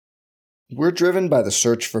We're driven by the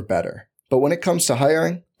search for better. But when it comes to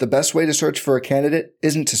hiring, the best way to search for a candidate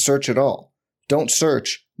isn't to search at all. Don't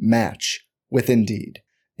search, match with Indeed.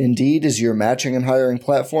 Indeed is your matching and hiring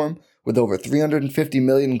platform with over 350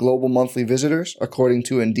 million global monthly visitors, according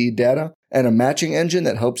to Indeed data, and a matching engine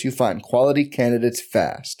that helps you find quality candidates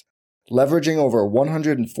fast. Leveraging over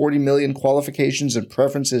 140 million qualifications and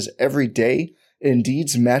preferences every day,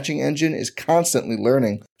 Indeed's matching engine is constantly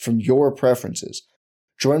learning from your preferences.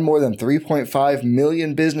 Join more than 3.5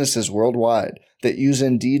 million businesses worldwide that use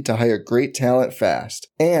Indeed to hire great talent fast.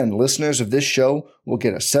 And listeners of this show will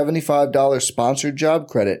get a $75 sponsored job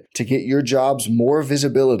credit to get your jobs more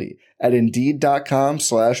visibility at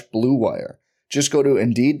Indeed.com/Blue Wire. Just go to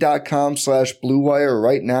Indeed.com/Blue Wire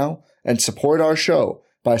right now and support our show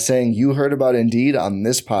by saying you heard about Indeed on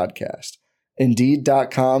this podcast.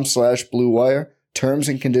 Indeed.com/Blue Wire. Terms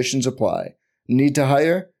and conditions apply. Need to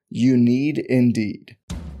hire? You need Indeed.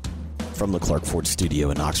 From the Clark Ford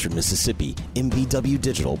Studio in Oxford, Mississippi, MVW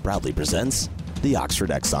Digital proudly presents the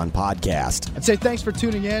Oxford Exxon Podcast. I'd say thanks for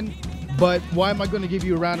tuning in, but why am I going to give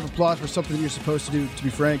you a round of applause for something that you're supposed to do, to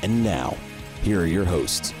be frank? And now, here are your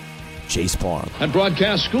hosts, Chase Parham. That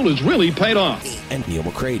broadcast school has really paid off. And Neil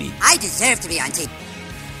McCready. I deserve to be on TV.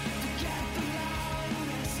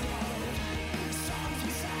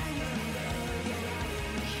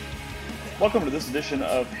 Welcome to this edition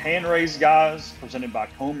of Hand Raised Guys, presented by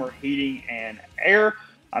Comer Heating and Air.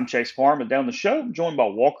 I'm Chase Parham, and down the show, I'm joined by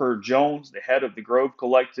Walker Jones, the head of the Grove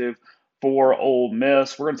Collective for Ole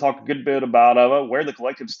Miss. We're going to talk a good bit about where the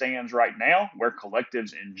collective stands right now, where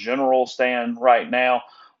collectives in general stand right now,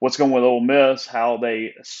 what's going with Ole Miss, how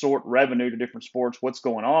they sort revenue to different sports, what's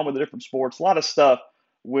going on with the different sports, a lot of stuff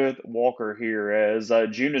with Walker here as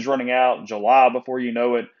June is running out, July, before you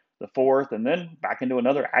know it, the 4th, and then back into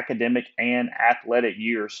another academic and athletic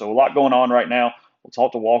year. So a lot going on right now. We'll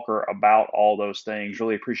talk to Walker about all those things.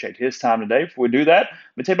 Really appreciate his time today. Before we do that, let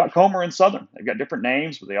me tell you about Comer and Southern. They've got different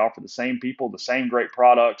names, but they offer the same people, the same great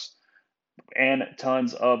products, and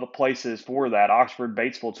tons of places for that. Oxford,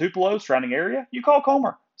 Batesville, Tupelo, surrounding area. You call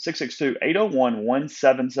Comer,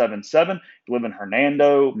 662-801-1777. If you live in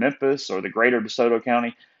Hernando, Memphis, or the greater DeSoto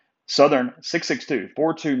County, Southern,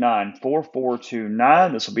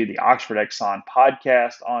 662-429-4429. This will be the Oxford Exxon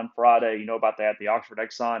podcast on Friday. You know about that, the Oxford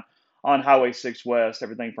Exxon on Highway 6 West,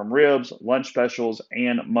 everything from ribs, lunch specials,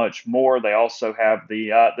 and much more. They also have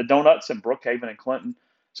the donuts in Brookhaven and Clinton.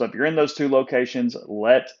 So if you're in those two locations,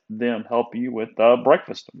 let them help you with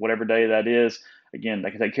breakfast, whatever day that is. Again,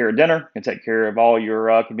 they can take care of dinner, can take care of all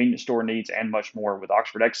your convenience store needs, and much more with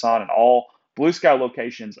Oxford Exxon and all Blue Sky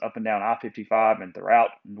locations up and down I-55 and throughout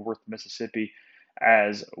North Mississippi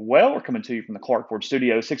as well. We're coming to you from the Clark Ford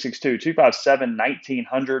Studio,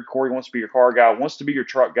 662-257-1900. Corey wants to be your car guy, wants to be your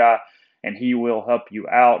truck guy, and he will help you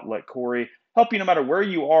out. Let Corey help you no matter where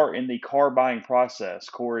you are in the car buying process.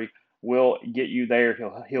 Corey will get you there.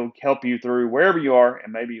 He'll help you through wherever you are,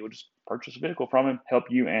 and maybe you'll just purchase a vehicle from him,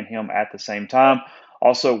 help you and him at the same time.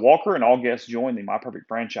 Also, Walker and all guests join the My Perfect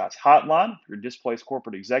Franchise hotline. If you're a displaced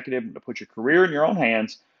corporate executive to put your career in your own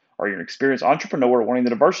hands, or you're an experienced entrepreneur wanting the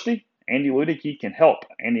diversity, Andy Ludicky can help.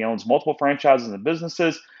 Andy owns multiple franchises and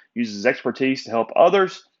businesses, uses his expertise to help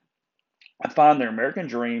others find their American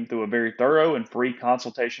dream through a very thorough and free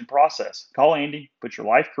consultation process. Call Andy, put your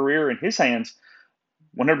life career in his hands,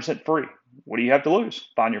 100% free. What do you have to lose?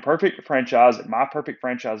 Find your perfect franchise at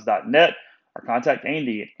myperfectfranchise.net. Or contact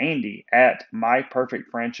Andy at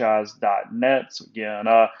myperfectfranchise.net. So again,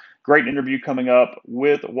 great interview coming up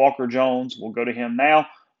with Walker Jones. We'll go to him now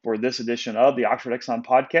for this edition of the Oxford Exxon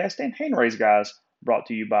podcast and Hand Raised Guys, brought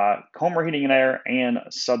to you by Comer Heating and Air and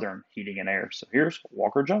Southern Heating and Air. So here's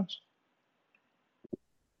Walker Jones.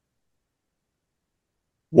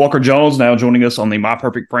 Walker Jones now joining us on the My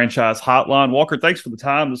Perfect Franchise hotline. Walker, thanks for the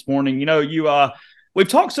time this morning. You know, we've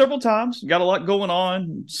talked several times. You got a lot going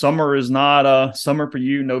on. Summer is not summer for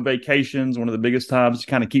you. No vacations. One of the biggest times to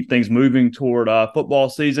kind of keep things moving toward football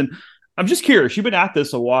season. I'm just curious. You've been at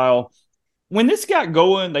this a while. When this got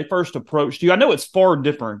going, they first approached you. I know it's far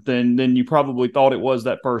different than you probably thought it was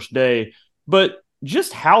that first day, but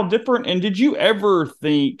just how different? And did you ever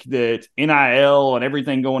think that NIL and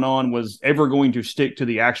everything going on was ever going to stick to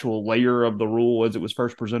the actual layer of the rule as it was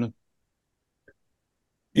first presented?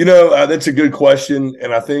 You know, that's a good question,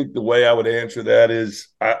 and I think the way I would answer that is,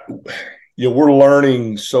 we're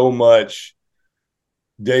learning so much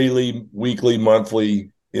daily, weekly,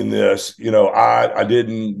 monthly in this. You know, I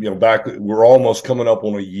didn't, back, we're almost coming up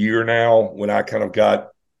on a year now when I kind of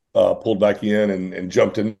got pulled back in and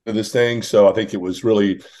jumped into this thing. So I think it was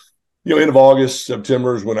really, end of August,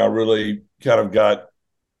 September is when I really kind of got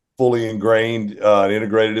fully ingrained and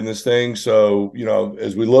integrated in this thing. So,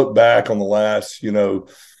 as we look back on the last, 11,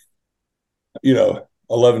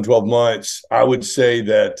 12 months, I would say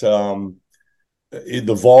that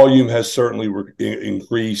the volume has certainly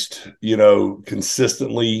increased,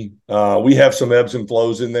 consistently. We have some ebbs and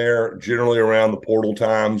flows in there, generally around the portal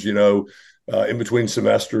times, in between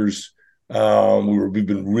semesters. We've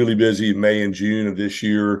been really busy in May and June of this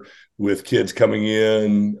year with kids coming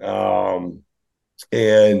in.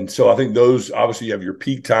 And so I think those, obviously you have your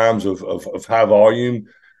peak times of high volume,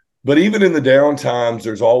 but even in the down times,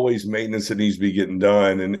 there's always maintenance that needs to be getting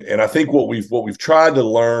done. And I think what we've tried to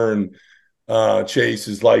learn, Chase,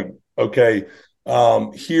 is like, okay,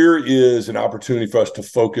 here is an opportunity for us to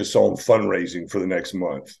focus on fundraising for the next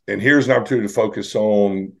month. And here's an opportunity to focus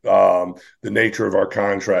on the nature of our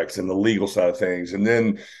contracts and the legal side of things. And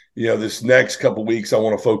then, this next couple of weeks, I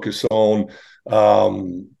want to focus on,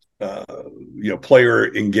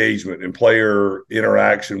 player engagement and player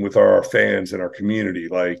interaction with our fans and our community.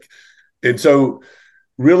 And so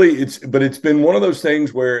really it's been one of those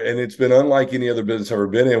things where, and it's been unlike any other business I've ever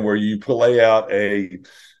been in, where you lay out a,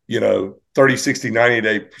 30, 60,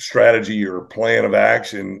 90-day strategy or plan of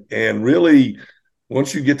action. And really,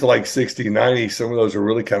 once you get to like 60, 90, some of those are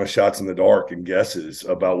really kind of shots in the dark and guesses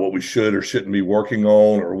about what we should or shouldn't be working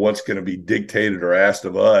on, or what's going to be dictated or asked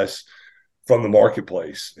of us from the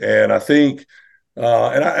marketplace. And I think,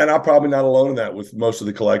 and I'm probably not alone in that with most of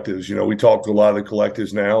the collectives. We talk to a lot of the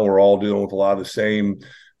collectives now. We're all dealing with a lot of the same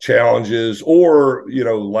challenges, or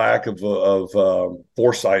lack of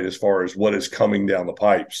foresight as far as what is coming down the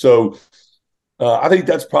pipe. So I think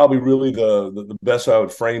that's probably really the best I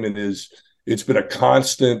would frame it is. It's been a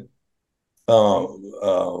constant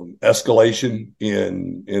escalation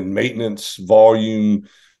in maintenance volume,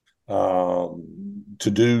 to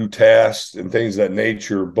do tasks and things of that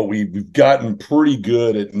nature, but we've gotten pretty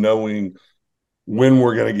good at knowing when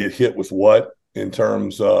we're going to get hit with what in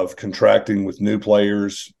terms of contracting with new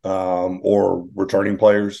players or returning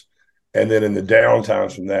players. And then in the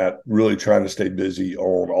downtimes from that, really trying to stay busy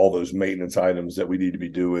on all those maintenance items that we need to be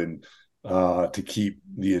doing to keep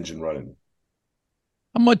the engine running.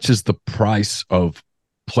 How much is the price of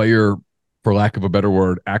player, for lack of a better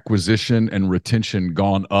word, acquisition and retention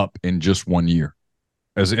gone up in just 1 year,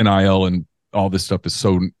 as NIL and all this stuff is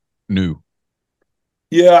so new?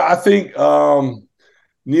 Yeah, I think,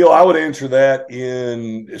 Neil, I would answer that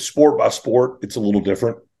in sport by sport. It's a little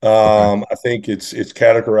different. Okay. I think it's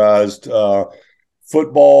categorized.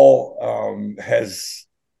 Football has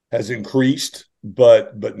increased,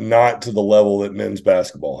 but not to the level that men's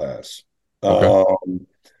basketball has. Okay.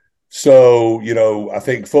 So, I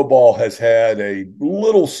think football has had a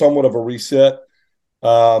little somewhat of a reset.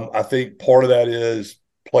 I think part of that is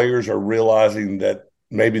players are realizing that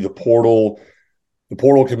maybe the portal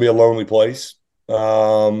can be a lonely place,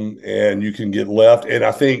 and you can get left. And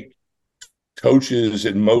I think coaches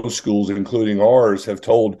in most schools, including ours, have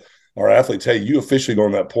told our athletes, hey, you officially go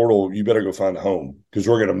in that portal, you better go find a home because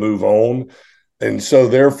we're going to move on. And so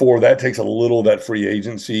therefore that takes a little of that free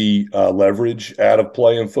agency leverage out of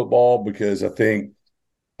play in football, because I think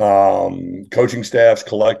coaching staffs,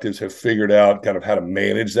 collectives have figured out kind of how to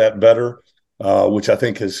manage that better, which I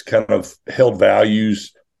think has kind of held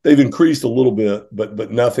values. They've increased a little bit,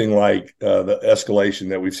 but nothing like the escalation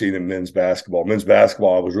that we've seen in men's basketball. Men's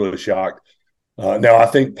basketball, I was really shocked. Now, I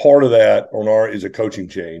think part of that is a coaching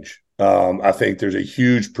change. I think there's a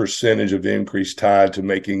huge percentage of the increase tied to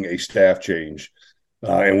making a staff change,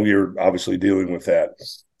 and we are obviously dealing with that.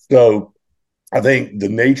 So I think the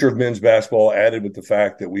nature of men's basketball, added with the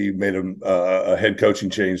fact that we made a head coaching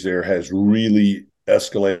change there, has really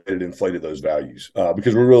escalated, inflated those values,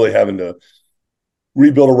 because we're really having to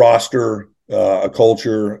rebuild a roster, a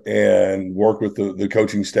culture, and work with the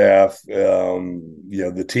coaching staff.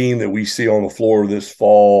 The team that we see on the floor this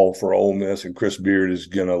fall for Ole Miss and Chris Beard is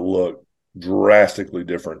going to look drastically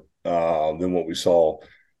different than what we saw,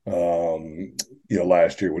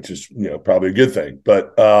 last year, which is, probably a good thing.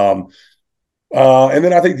 But and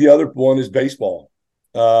then I think the other one is baseball.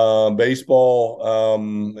 Baseball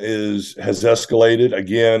has escalated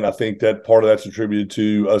again. I think that part of that's attributed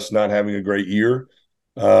to us not having a great year.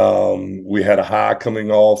 We had a high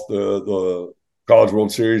coming off the College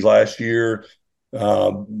World Series last year.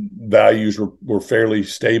 Values were fairly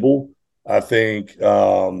stable. I think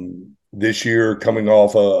this year, coming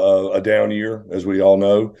off a down year, as we all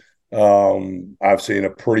know, I've seen a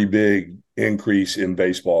pretty big increase in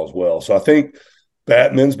baseball as well. So I think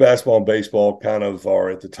men's basketball and baseball kind of are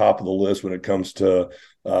at the top of the list when it comes to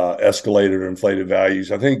escalated or inflated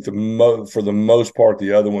values. I think for the most part,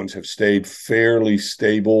 the other ones have stayed fairly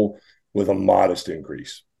stable with a modest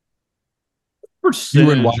increase. You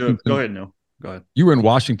were in Percentage Washington. of, go ahead, Neil. Go ahead. You were in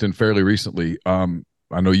Washington fairly recently.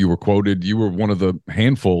 I know you were quoted. You were one of the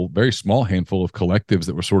handful, very small handful of collectives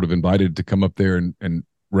that were sort of invited to come up there and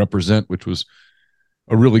represent, which was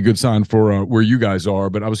a really good sign for where you guys are.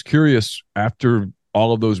 But I was curious, after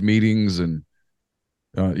all of those meetings and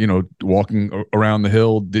walking around the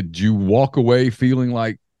Hill, did you walk away feeling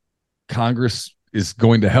like Congress is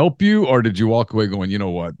going to help you, or did you walk away going, you know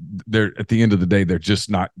what, they're at the end of the day, they're just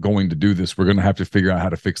not going to do this. We're going to have to figure out how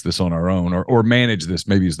to fix this on our own, or manage this,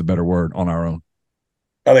 maybe is the better word, on our own?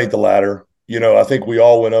 I think the latter. I think we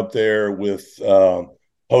all went up there with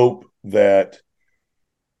hope that,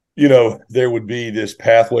 there would be this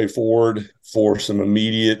pathway forward for some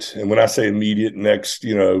immediate, and when I say immediate, next,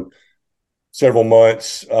 several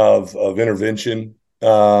months of intervention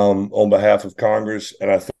on behalf of Congress.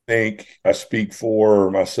 And I think I speak for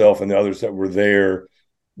myself and the others that were there,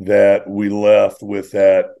 that we left with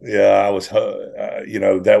that. Yeah,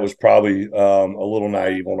 that was probably a little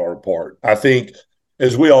naive on our part. I think,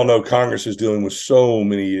 as we all know, Congress is dealing with so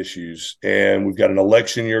many issues, and we've got an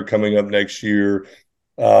election year coming up next year,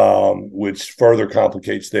 which further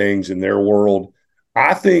complicates things in their world.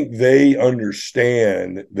 I think they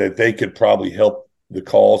understand that they could probably help the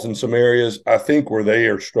cause in some areas. I think where they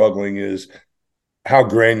are struggling is, how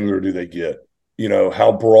granular do they get?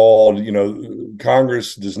 How broad?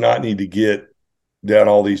 Congress does not need to get down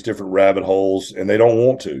all these different rabbit holes, and they don't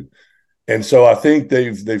want to. And so I think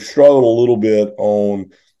they've struggled a little bit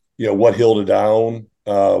on, what hill to die on,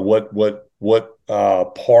 what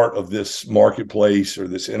part of this marketplace or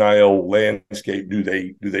this NIL landscape do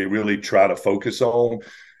they really try to focus on?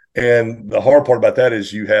 And the hard part about that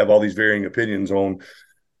is you have all these varying opinions on,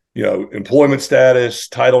 employment status,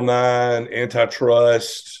 Title IX,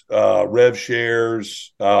 antitrust, rev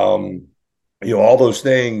shares, all those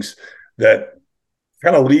things that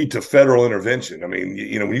kind of lead to federal intervention. I mean,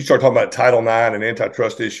 when you start talking about Title IX and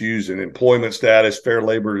antitrust issues and employment status, Fair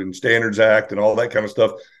Labor and Standards Act and all that kind of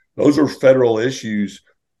stuff, those are federal issues.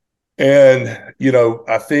 And,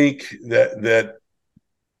 I think that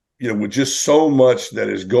with just so much that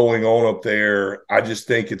is going on up there, I just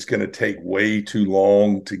think it's going to take way too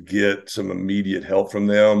long to get some immediate help from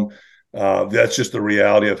them. That's just the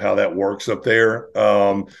reality of how that works up there.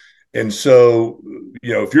 And so,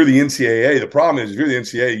 if you're the NCAA, the problem is, if you're the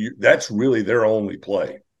NCAA, that's really their only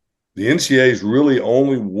play. The NCAA's really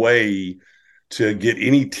only way to get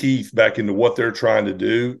any teeth back into what they're trying to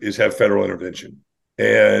do is have federal intervention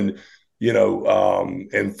and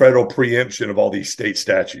federal preemption of all these state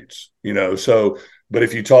statutes, So, but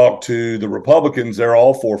if you talk to the Republicans, they're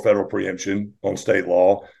all for federal preemption on state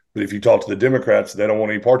law. But if you talk to the Democrats, they don't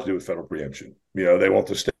want any part to do with federal preemption. They want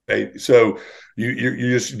the state. So you're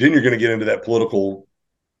going to get into that political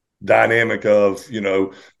dynamic of,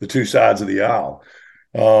 the two sides of the aisle.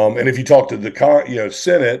 And if you talk to the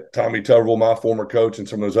Senate, Tommy Tuberville, my former coach, and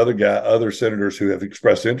some of those other senators who have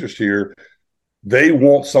expressed interest here, they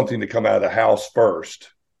want something to come out of the House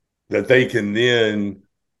first that they can then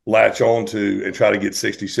latch onto and try to get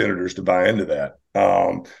 60 senators to buy into that.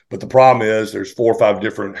 But the problem is, there's 4 or 5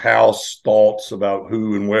 different House thoughts about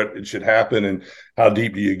who and where it should happen and how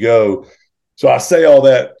deep do you go. So I say all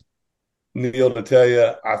that, Neil, to tell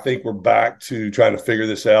you, I think we're back to trying to figure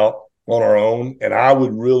this out on our own. And I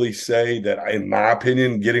would really say that, in my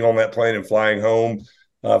opinion, getting on that plane and flying home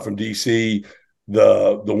from DC,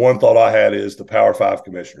 the one thought I had is the Power 5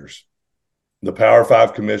 commissioners. The Power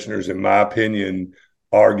 5 commissioners, in my opinion,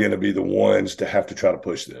 are going to be the ones to have to try to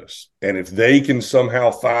push this. And if they can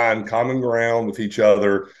somehow find common ground with each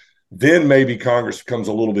other, then maybe Congress becomes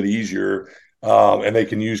a little bit easier, and they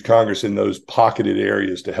can use Congress in those pocketed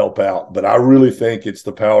areas to help out. But I really think it's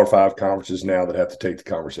the Power 5 conferences now that have to take the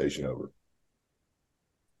conversation over.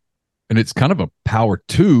 And it's kind of a Power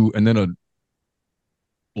 2 and then a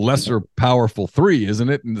lesser powerful 3, isn't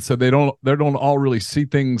it? And so they don't all really see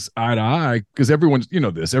things eye to eye, because everyone's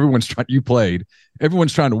everyone's trying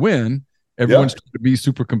to win, everyone's trying to be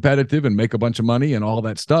super competitive and make a bunch of money and all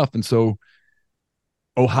that stuff. And so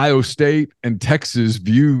Ohio State and Texas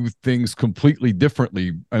view things completely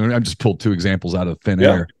differently. I mean, I just pulled 2 examples out of thin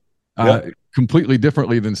air, completely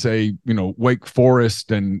differently than, say, Wake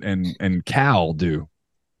Forest and Cal do.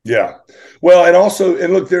 Yeah. Well,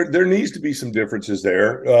 and look, there needs to be some differences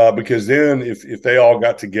there, because then if they all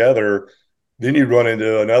got together, then you run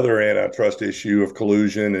into another antitrust issue of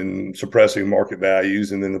collusion and suppressing market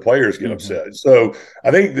values, and then the players get upset. So I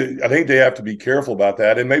think they have to be careful about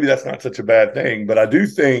that, and maybe that's not such a bad thing. But I do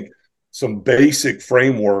think some basic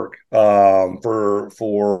framework for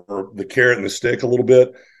the carrot and the stick a little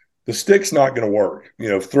bit. the stick's not going to work.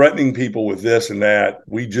 Threatening people with this and that,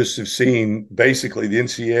 we just have seen basically the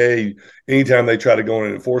NCAA, anytime they try to go in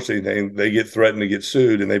and enforce anything, they get threatened to get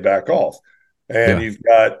sued and they back off. And you've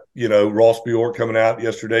got, Ross Bjork coming out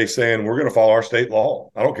yesterday saying, we're going to follow our state law.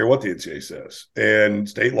 I don't care what the NCAA says. And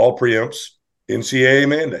state law preempts NCAA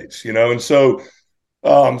mandates, and so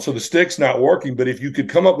the stick's not working. But if you could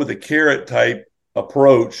come up with a carrot type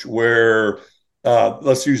approach where,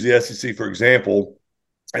 let's use the SEC, for example,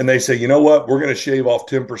 and they say, you know what, we're going to shave off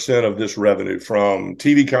 10% of this revenue from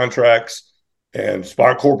TV contracts and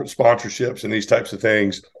corporate sponsorships and these types of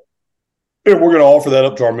things. And we're going to offer that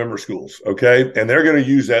up to our member schools, okay? And they're going to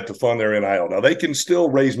use that to fund their NIL. Now, they can still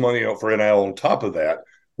raise money for NIL on top of that,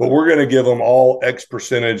 but we're going to give them all X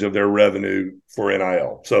percentage of their revenue for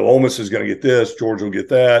NIL. So Ole Miss is going to get this, Georgia will get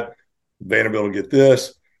that, Vanderbilt will get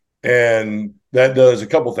this. And that does a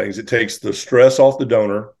couple things. It takes the stress off the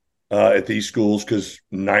donor at these schools because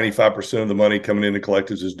 95% of the money coming into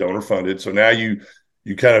collectives is donor funded. So now you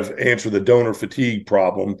kind of answer the donor fatigue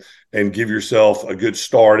problem and give yourself a good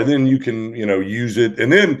start. And then you can, use it. And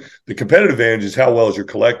then the competitive advantage is how well is your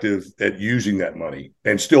collective at using that money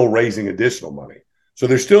and still raising additional money. So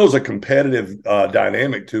there still is a competitive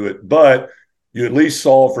dynamic to it, but you at least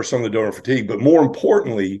solve for some of the donor fatigue. But more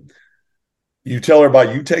importantly, you tell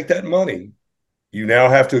everybody, you take that money, you now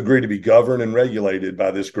have to agree to be governed and regulated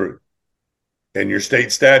by this group. And your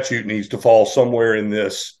state statute needs to fall somewhere in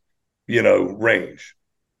this, range.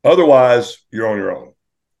 Otherwise, you're on your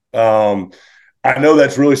own. I know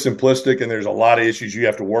that's really simplistic and there's a lot of issues you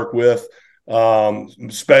have to work with,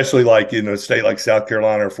 especially like in a state like South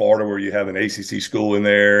Carolina or Florida where you have an ACC school in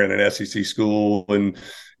there and an SEC school and,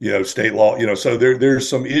 state law, so there's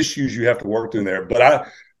some issues you have to work through in there. But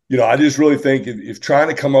I just really think if trying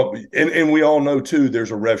to come up, and we all know too,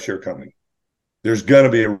 there's a rev share coming. There's going to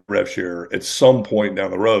be a rev share at some point down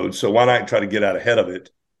the road. So why not try to get out ahead of it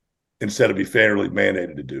instead of be federally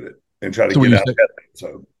mandated to do it and try to get out ahead of it.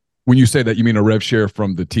 So when you say that, you mean a rev share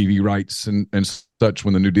from the TV rights and such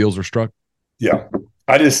when the new deals are struck? Yeah.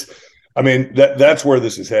 That's where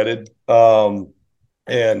this is headed. I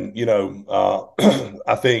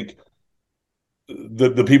think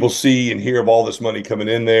the people see and hear of all this money coming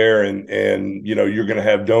in there and you're going to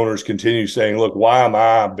have donors continue saying, look, why am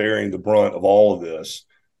I bearing the brunt of all of this?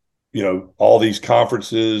 All these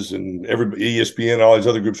conferences and ESPN, all these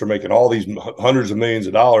other groups are making all these hundreds of millions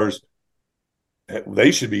of dollars.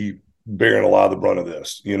 They should be bearing a lot of the brunt of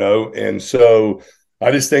this, And so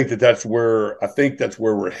I just think that's where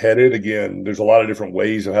we're headed. Again, there's a lot of different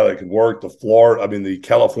ways of how that could work. The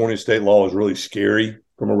California state law is really scary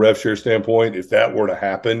from a rev share standpoint. If that were to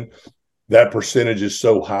happen, that percentage is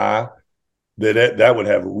so high that would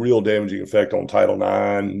have a real damaging effect on Title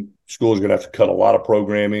IX. Schools are going to have to cut a lot of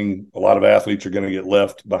programming. A lot of athletes are going to get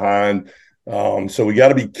left behind. So we got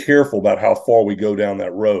to be careful about how far we go down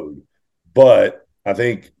that road. But I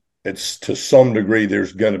think it's to some degree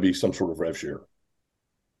there's going to be some sort of rev share.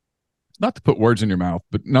 Not to put words in your mouth,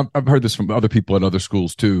 but I've heard this from other people at other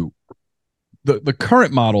schools too. The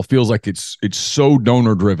current model feels like it's so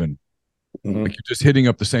donor driven. Mm-hmm. Like you're just hitting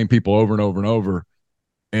up the same people over and over and over.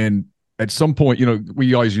 And at some point,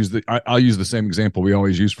 we always use I'll use the same example we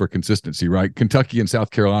always use for consistency, right? Kentucky and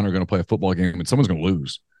South Carolina are going to play a football game and someone's going to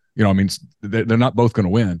lose. They're not both going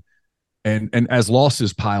to win. And as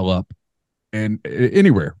losses pile up and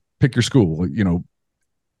anywhere, pick your school,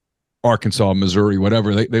 Arkansas, Missouri,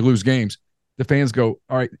 whatever, they lose games. The fans go,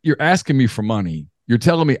 all right, you're asking me for money. You're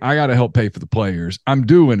telling me I got to help pay for the players. I'm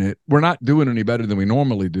doing it. We're not doing any better than we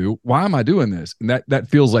normally do. Why am I doing this? And that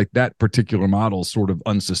feels like that particular model is sort of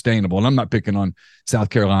unsustainable. And I'm not picking on South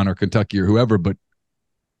Carolina or Kentucky or whoever, but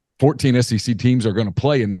 14 SEC teams are going to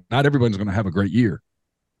play, and not everyone's going to have a great year.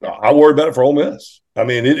 I worry about it for Ole Miss.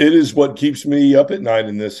 It is what keeps me up at night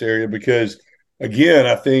in this area because, again,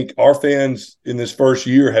 I think our fans in this first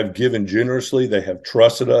year have given generously. They have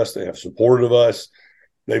trusted us. They have supported us.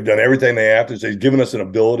 They've done everything they have to. They've given us an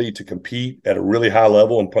ability to compete at a really high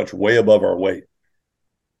level and punch way above our weight.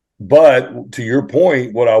 But to your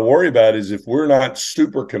point, what I worry about is if we're not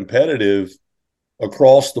super competitive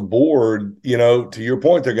across the board, to your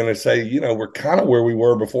point, they're going to say, we're kind of where we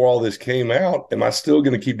were before all this came out. Am I still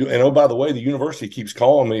going to keep doing? And oh, by the way, the university keeps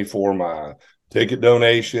calling me for my ticket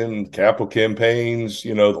donation, capital campaigns,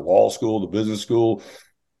 the law school, the business school.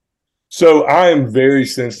 So I am very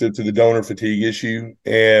sensitive to the donor fatigue issue,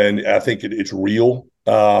 and I think it's real.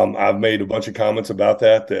 I've made a bunch of comments about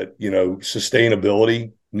that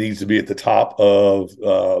sustainability needs to be at the top of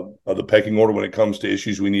the pecking order when it comes to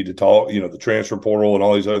issues we need to talk, the transfer portal and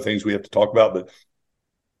all these other things we have to talk about. But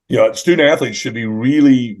student athletes should be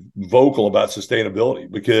really vocal about sustainability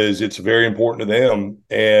because it's very important to them.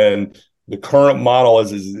 And the current model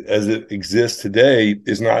as it exists today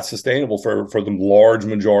is not sustainable for the large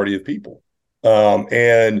majority of people.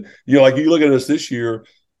 And, like you look at us this year,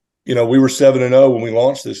 we were 7-0 when we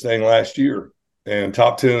launched this thing last year and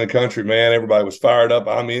top 10 in the country, man, everybody was fired up.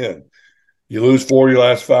 I'm in. You lose 4 of your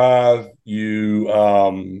last 5. You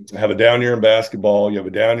have a down year in basketball. You have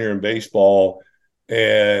a down year in baseball.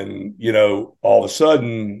 And, all of a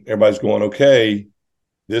sudden everybody's going, okay,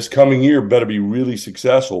 this coming year better be really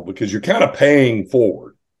successful because you're kind of paying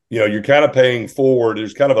forward. You're kind of paying forward.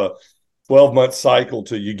 There's kind of a 12-month cycle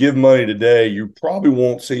to you give money today. You probably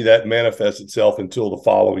won't see that manifest itself until the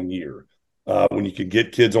following year when you can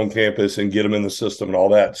get kids on campus and get them in the system and all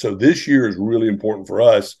that. So this year is really important for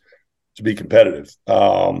us to be competitive,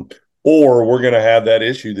 or we're going to have that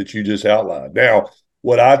issue that you just outlined. Now,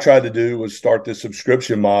 what I tried to do was start this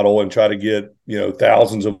subscription model and try to get,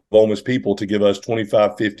 thousands of Ole Miss people to give us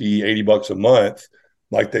 $25, $50, $80 a month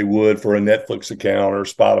like they would for a Netflix account or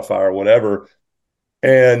Spotify or whatever.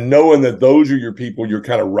 And knowing that those are your people, you're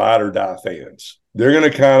kind of ride or die fans. They're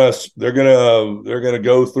going to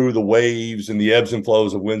go through the waves and the ebbs and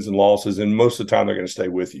flows of wins and losses. And most of the time they're going to stay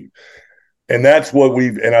with you. And that's what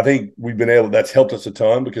I think that's helped us a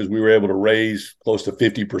ton because we were able to raise close to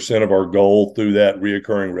 50% of our goal through that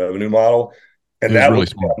reoccurring revenue model. And that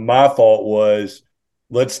was my thought was,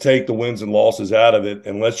 let's take the wins and losses out of it.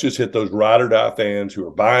 And let's just hit those ride or die fans who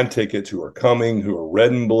are buying tickets, who are coming, who are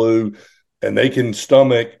red and blue, and they can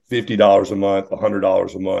stomach $50 a month,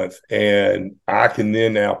 $100 a month. And I can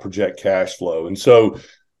then now project cash flow. And so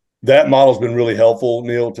that model's been really helpful,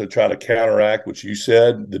 Neil, to try to counteract what you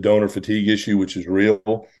said, the donor fatigue issue, which is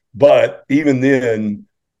real. But even then,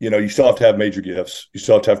 you still have to have major gifts. You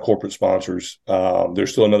still have to have corporate sponsors.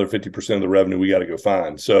 There's still another 50% of the revenue we got to go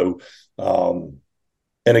find. So, and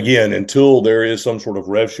again, until there is some sort of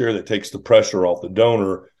rev share that takes the pressure off the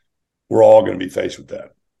donor, we're all going to be faced with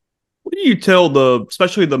that. What do you tell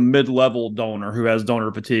especially the mid-level donor who has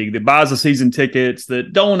donor fatigue, that buys the season tickets,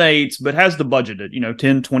 that donates, but has to budget it,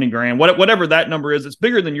 10, 20 grand, whatever that number is, it's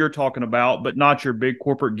bigger than you're talking about, but not your big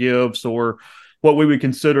corporate gifts or what we would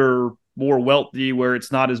consider more wealthy, where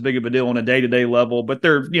it's not as big of a deal on a day-to-day level, but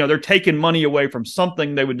they're taking money away from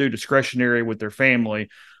something they would do discretionary with their family.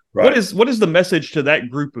 Right. What is the message to that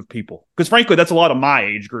group of people? Because frankly, that's a lot of my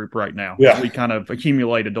age group right now. Yeah. As we kind of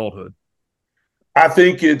accumulate adulthood. I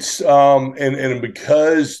think it's and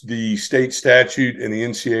because the state statute and the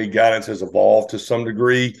NCAA guidance has evolved to some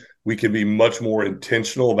degree, we can be much more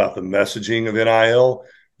intentional about the messaging of NIL.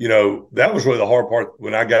 That was really the hard part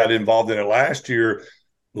when I got involved in it last year.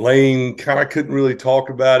 Lane kind of couldn't really talk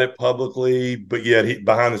about it publicly, but yet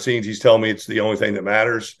behind the scenes, he's telling me it's the only thing that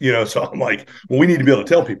matters. So I'm like, well, we need to be able to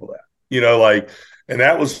tell people that, and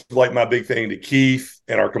that was like my big thing to Keith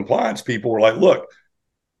and our compliance people were like, look,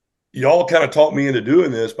 y'all kind of talked me into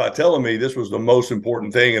doing this by telling me this was the most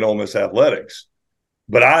important thing in Ole Miss athletics.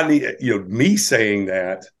 But I need, me saying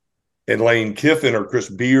that and Lane Kiffin or Chris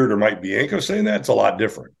Beard or Mike Bianco saying that, it's a lot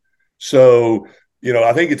different. So,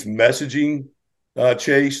 I think it's messaging,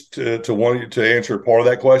 Chase, to answer part of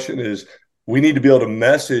that question is we need to be able to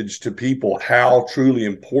message to people how truly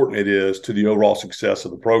important it is to the overall success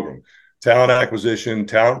of the program. Talent acquisition,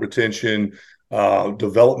 talent retention,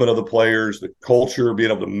 development of the players, the culture, being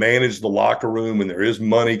able to manage the locker room when there is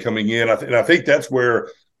money coming in. And I think that's where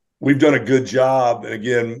we've done a good job. And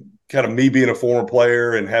again, kind of me being a former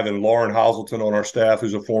player and having Lauren Hazelton on our staff,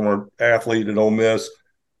 who's a former athlete at Ole Miss,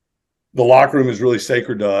 the locker room is really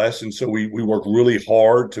sacred to us. And so we work really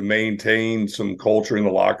hard to maintain some culture in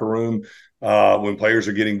the locker room when players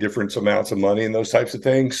are getting different amounts of money and those types of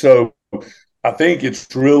things. So I think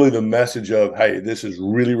it's really the message of, hey, this is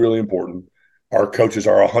really, really important. Our coaches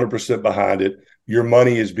are 100% behind it. Your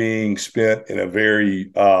money is being spent in a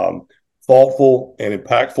very thoughtful and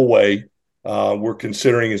impactful way. We're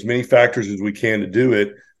considering as many factors as we can to do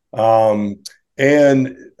it.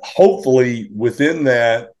 And hopefully within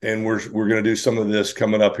that, and we're going to do some of this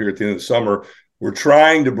coming up here at the end of the summer, we're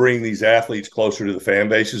trying to bring these athletes closer to the fan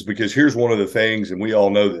bases, because here's one of the things, and we all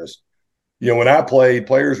know this. When I played,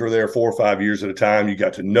 players were there 4 or 5 years at a time. You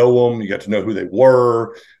got to know them. You got to know who they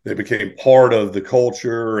were. They became part of the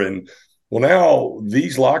culture. And well, now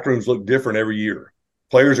these locker rooms look different every year.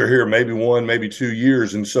 Players are here maybe 1, maybe 2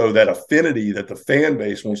 years. And so that affinity that the fan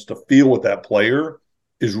base wants to feel with that player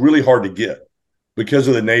is really hard to get because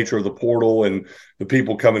of the nature of the portal and the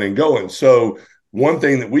people coming and going. So one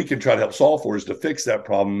thing that we can try to help solve for is to fix that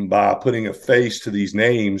problem by putting a face to these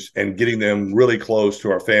names and getting them really close to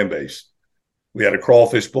our fan base. We had a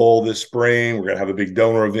crawfish bowl this spring. We're going to have a big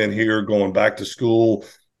donor event here going back to school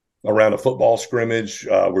around a football scrimmage.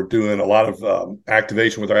 We're doing a lot of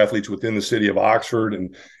activation with our athletes within the city of Oxford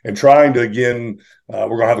and trying to, again, we're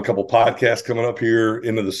going to have a couple podcasts coming up here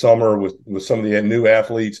into the summer with some of the new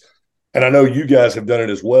athletes. And I know you guys have done it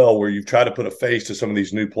as well, where you've tried to put a face to some of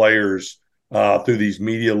these new players through these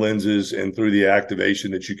media lenses and through the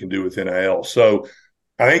activation that you can do with NIL. So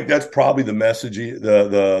I think that's probably the message,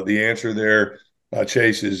 the answer there,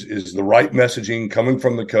 Chase, is the right messaging coming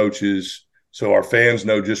from the coaches so our fans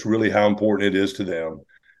know just really how important it is to them.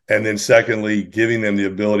 And then secondly, giving them the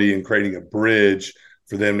ability and creating a bridge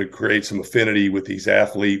for them to create some affinity with these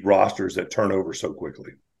athlete rosters that turn over so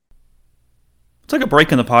quickly. Take a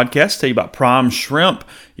break in the podcast, tell you about Prime Shrimp.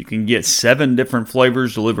 You can get 7 different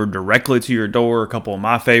flavors delivered directly to your door. A couple of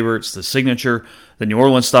my favorites, the signature, the New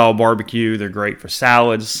Orleans style barbecue. They're great for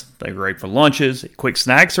salads. They're great for lunches, quick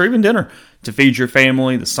snacks, or even dinner to feed your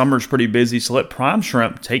family. The summer's pretty busy, so let Prime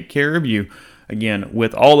Shrimp take care of you. Again,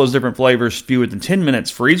 with all those different flavors, fewer than 10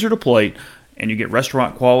 minutes, freezer to plate, and you get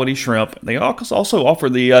restaurant quality shrimp. They also offer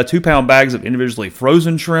the 2-pound bags of individually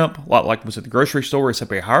frozen shrimp, a lot like was at the grocery store,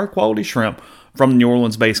 except a higher quality shrimp from the New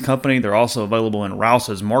Orleans-based company. They're also available in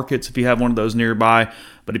Rouse's Markets if you have one of those nearby.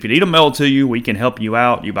 But if you need them mailed to you, we can help you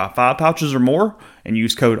out. You buy 5 pouches or more and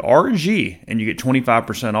use code RG, and you get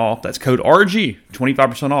 25% off. That's code RG,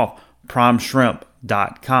 25% off,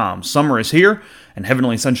 primeshrimp.com. Summer is here, and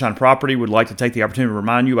Heavenly Sunshine Property would like to take the opportunity to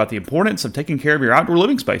remind you about the importance of taking care of your outdoor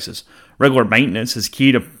living spaces. Regular maintenance is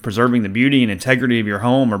key to preserving the beauty and integrity of your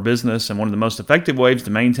home or business, and one of the most effective ways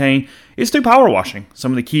to maintain is through power washing.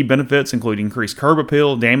 Some of the key benefits include increased curb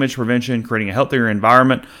appeal, damage prevention, creating a healthier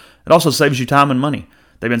environment. It also saves you time and money.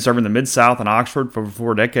 They've been serving the Mid-South and Oxford for over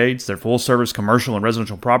 4 decades. Their full-service commercial and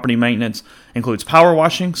residential property maintenance includes power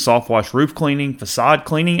washing, soft wash roof cleaning, facade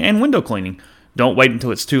cleaning, and window cleaning. Don't wait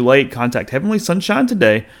until it's too late. Contact Heavenly Sunshine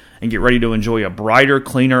today and get ready to enjoy a brighter,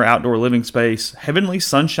 cleaner outdoor living space.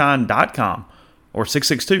 HeavenlySunshine.com or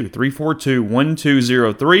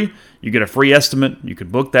 662-342-1203. You get a free estimate. You can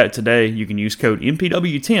book that today. You can use code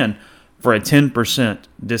MPW10 for a 10%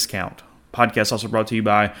 discount. Podcast also brought to you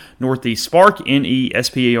by Northeast Spark,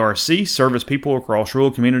 NESPARC. Service people across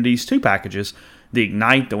rural communities. 2 packages. The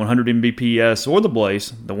Ignite, the 100 Mbps, or the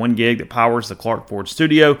Blaze, the 1 gig that powers the Clark Ford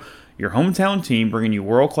studio. Your hometown team bringing you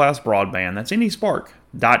world-class broadband. That's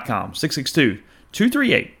NESpark.com,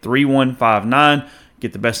 662-238-3159.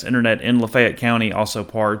 Get the best internet in Lafayette County, also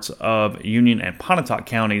parts of Union and Pontotoc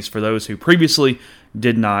counties for those who previously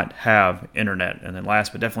did not have internet. And then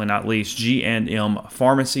last but definitely not least, G&M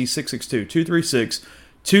Pharmacy,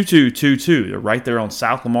 662-236-2222. They're right there on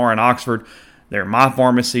South Lamar in Oxford. They're my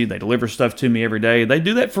pharmacy. They deliver stuff to me every day. They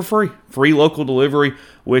do that for free. Free local delivery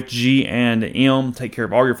with G&M. Take care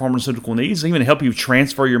of all your pharmaceutical needs. They even help you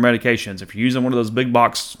transfer your medications. If you're using one of those big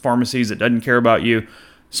box pharmacies that doesn't care about you,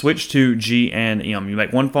 switch to G&M. You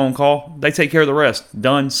make 1 phone call, they take care of the rest.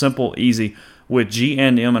 Done, simple, easy with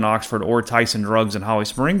G&M in Oxford or Tyson Drugs in Holly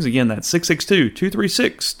Springs. Again, that's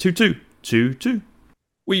 662-236-2222.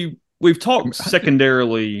 We've talked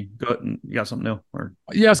secondarily. You got something new?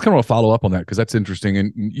 Yeah, it's kind of a follow up on that because that's interesting.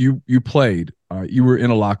 And you played. You were in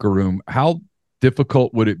a locker room. How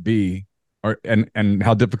difficult would it be, and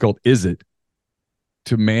how difficult is it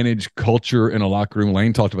to manage culture in a locker room?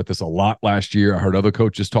 Lane talked about this a lot last year. I heard other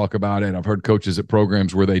coaches talk about it. I've heard coaches at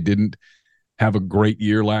programs where they didn't have a great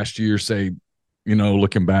year last year say,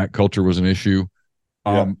 looking back, culture was an issue.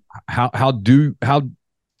 Yeah. How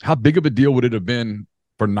big of a deal would it have been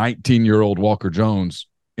for 19-year-old Walker Jones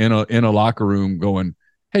in a locker room going,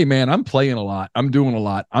 hey, man, I'm playing a lot. I'm doing a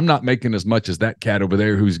lot. I'm not making as much as that cat over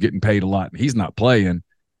there who's getting paid a lot. He's not playing,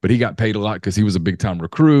 but he got paid a lot because he was a big-time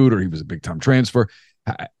recruit or he was a big-time transfer.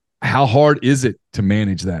 How hard is it to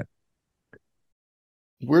manage that?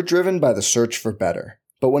 We're driven by the search for better.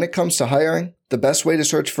 But when it comes to hiring, the best way to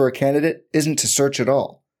search for a candidate isn't to search at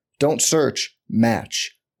all. Don't search,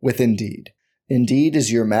 match with Indeed. Indeed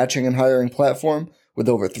is your matching and hiring platform with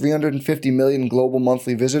over 350 million global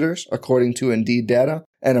monthly visitors, according to Indeed data,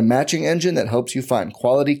 and a matching engine that helps you find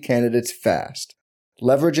quality candidates fast.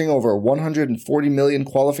 Leveraging over 140 million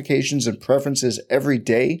qualifications and preferences every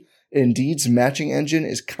day, Indeed's matching engine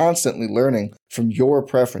is constantly learning from your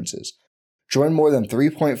preferences. Join more than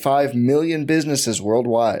 3.5 million businesses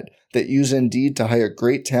worldwide that use Indeed to hire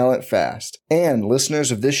great talent fast. And listeners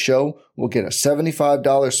of this show will get a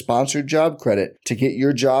 $75 sponsored job credit to get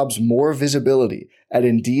your jobs more visibility at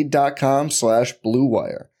Indeed.com/Blue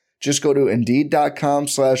Wire. Just go to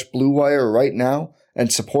Indeed.com/Blue Wire right now and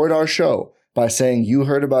support our show by saying you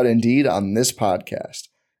heard about Indeed on this podcast.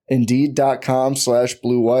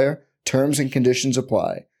 Indeed.com/Blue Wire. Terms and conditions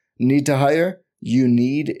apply. Need to hire? You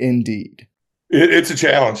need Indeed. It's a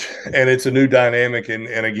challenge, and it's a new dynamic. And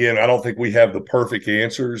again, I don't think we have the perfect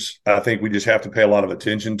answers. I think we just have to pay a lot of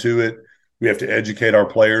attention to it. We have to educate our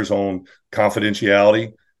players on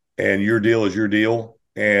confidentiality, and your deal is your deal.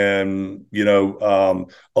 And, a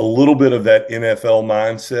little bit of that NFL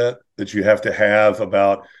mindset that you have to have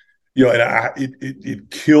about, and it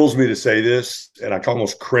kills me to say this, and I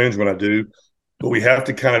almost cringe when I do, but we have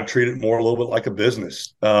to kind of treat it more a little bit like a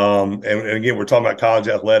business. And again, we're talking about college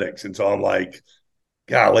athletics. And so I'm like,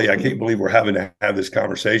 golly, I can't believe we're having to have this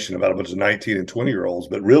conversation about a bunch of 19 and 20-year-olds.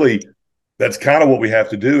 But really, that's kind of what we have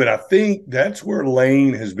to do. And I think that's where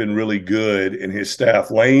Lane has been really good in his staff.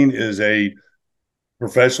 Lane is a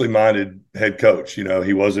professionally minded head coach. He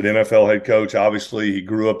was an NFL head coach. Obviously, he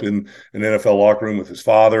grew up in an NFL locker room with his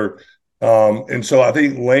father. And so I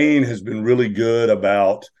think Lane has been really good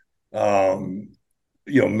about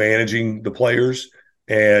managing the players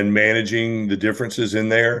and managing the differences in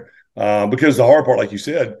there. Because the hard part, like you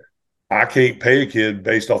said, I can't pay a kid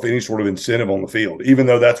based off any sort of incentive on the field, even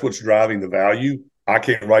though that's what's driving the value. I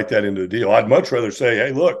can't write that into the deal. I'd much rather say,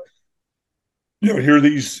 hey, look, here are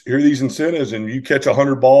these incentives, and you catch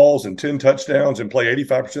 100 balls and 10 touchdowns and play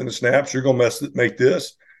 85% of the snaps, you're going to make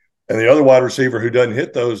this. And the other wide receiver who doesn't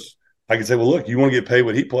hit those, I can say, well, look, you want to get paid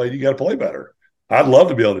what he played, you got to play better. I'd love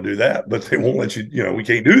to be able to do that, but they won't let you, we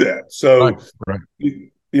can't do that. So, right.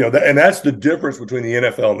 And that's the difference between the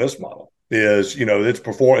NFL and this model is, it's a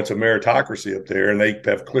meritocracy up there, and they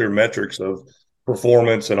have clear metrics of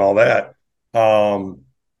performance and all that.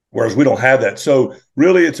 Whereas we don't have that. So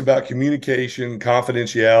really it's about communication,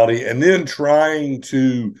 confidentiality, and then trying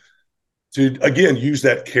to again, use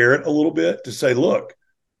that carrot a little bit to say, look,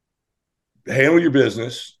 handle your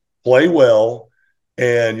business, play well,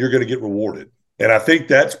 and you're going to get rewarded. And I think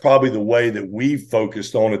that's probably the way that we've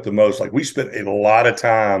focused on it the most. Like, we spent a lot of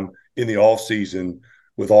time in the offseason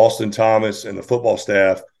with Austin Thomas and the football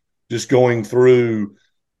staff just going through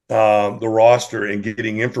the roster and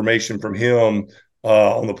getting information from him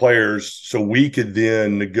on the players, so we could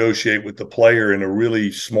then negotiate with the player in a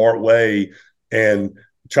really smart way and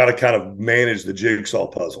try to kind of manage the jigsaw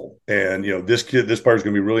puzzle. And, this player is going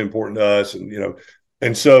to be really important to us.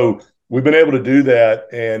 And so we've been able to do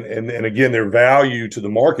that. And again, their value to the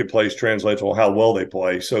marketplace translates on how well they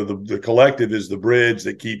play. So the collective is the bridge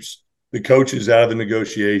that keeps the coaches out of the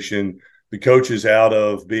negotiation, the coaches out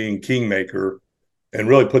of being kingmaker, and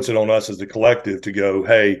really puts it on us as the collective to go,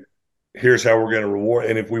 hey, here's how we're going to reward.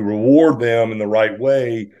 And if we reward them in the right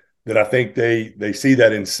way, then I think they see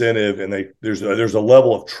that incentive, and there's a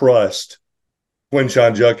level of trust.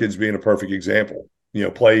 Quinshon Judkins being a perfect example,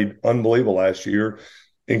 played unbelievable last year,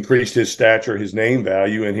 increased his stature, his name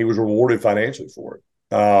value, and he was rewarded financially for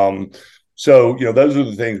it. So, those are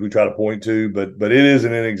the things we try to point to, but it is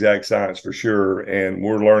an inexact science for sure. And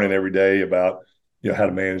we're learning every day about, how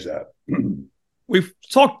to manage that. We've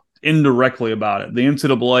talked indirectly about it. The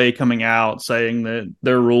NCAA coming out saying that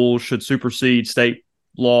their rules should supersede state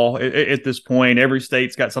law at this point. Every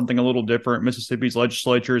state's got something a little different. Mississippi's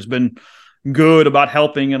legislature has been good about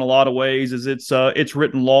helping in a lot of ways as it's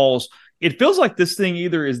written laws. It feels like this thing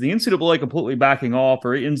either is the NCAA completely backing off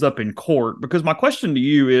or it ends up in court. Because my question to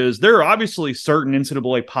you is, there are obviously certain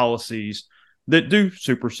NCAA policies that do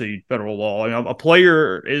supersede federal law. A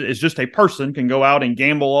player is just a person, can go out and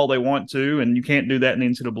gamble all they want to, and you can't do that in the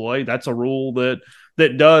NCAA. That's a rule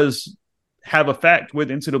that does have effect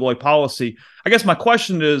with NCAA policy. I guess my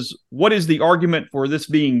question is, what is the argument for this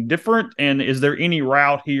being different? And is there any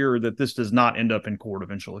route here that this does not end up in court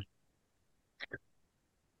eventually?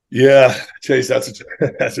 Yeah, Chase, that's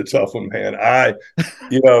a tough one, man. I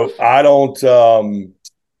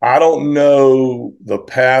don't know the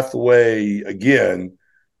pathway. Again,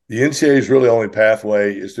 the NCAA's really only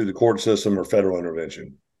pathway is through the court system or federal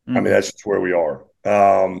intervention. Mm-hmm. I mean, that's just where we are.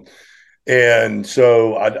 And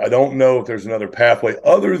so I don't know if there's another pathway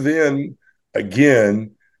other than,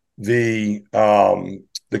 again, the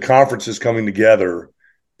conferences coming together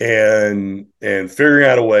and figuring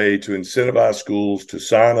out a way to incentivize schools to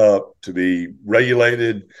sign up, to be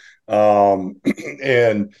regulated.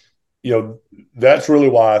 And, that's really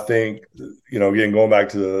why I think, again, going back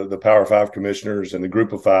to the Power Five commissioners and the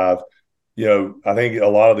Group of Five, I think a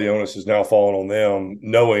lot of the onus is now falling on them,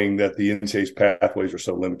 knowing that the NCAA's pathways are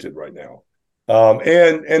so limited right now.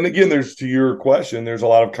 And again, to your question, there's a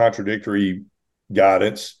lot of contradictory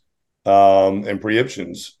guidance and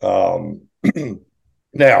preemptions.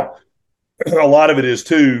 Now, a lot of it is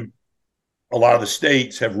too, a lot of the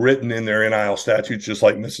states have written in their NIL statutes, just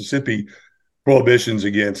like Mississippi, prohibitions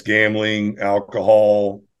against gambling,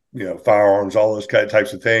 alcohol, firearms, all those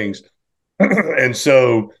types of things. And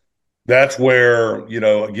so that's where,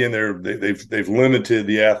 again, they've limited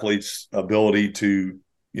the athlete's ability to,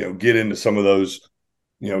 get into some of those,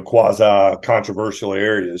 quasi controversial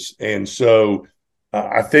areas. And so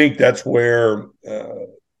I think that's where,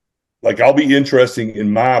 I'll be interesting,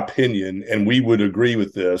 in my opinion, and we would agree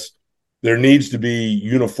with this. There needs to be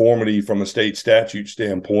uniformity from a state statute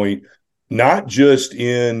standpoint, not just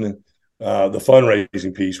in the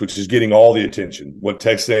fundraising piece, which is getting all the attention. What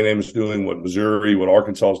Texas A&M is doing, what Missouri, what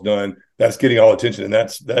Arkansas has done, that's getting all attention, and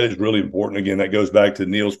that is really important. Again, that goes back to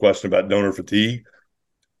Neil's question about donor fatigue,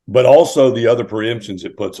 but also the other preemptions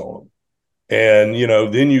it puts on them. And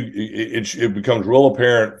then it becomes real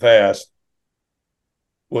apparent fast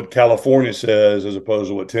what California says as opposed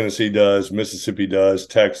to what Tennessee does, Mississippi does,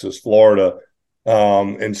 Texas, Florida.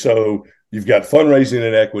 And so you've got fundraising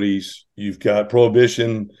inequities, you've got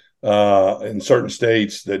prohibition in certain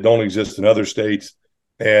states that don't exist in other states.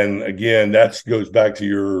 And again, that goes back to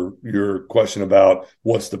your question about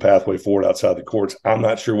what's the pathway forward outside the courts. I'm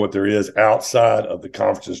not sure what there is outside of the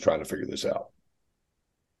conferences trying to figure this out.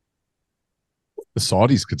 The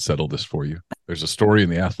Saudis could settle this for you. There's a story in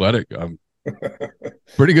The Athletic.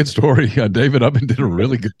 Pretty good story. David Ubben did a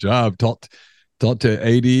really good job. Talked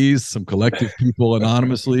to ADs, some collective people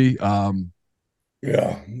anonymously. That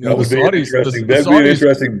would be interesting. That'd be an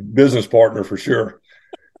interesting business partner for sure.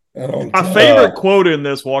 My favorite quote in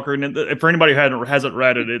this, Walker, and for anybody who hasn't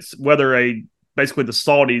read it, it's whether basically the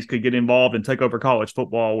Saudis could get involved and take over college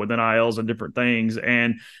football with NILs and different things.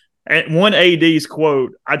 And one AD's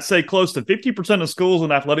quote, I'd say close to 50% of schools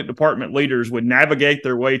and athletic department leaders would navigate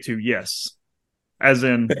their way to yes, as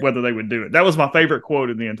in whether they would do it. That was my favorite quote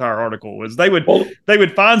in the entire article, was they would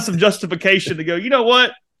find some justification to go, you know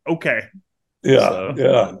what? Okay.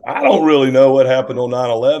 Yeah. I don't really know what happened on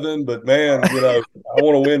 9/11, but man, I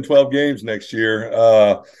want to win 12 games next year.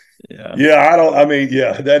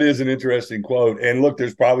 That is an interesting quote. And look,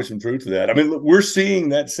 there's probably some truth to that. I mean, look, we're seeing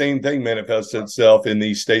that same thing manifest itself in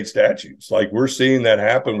these state statutes. Like, we're seeing that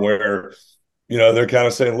happen where, they're kind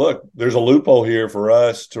of saying, look, there's a loophole here for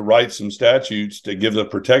us to write some statutes to give the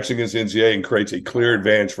protection against NCAA and creates a clear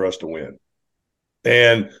advantage for us to win.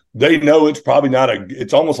 And they know it's probably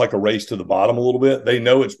it's almost like a race to the bottom a little bit. They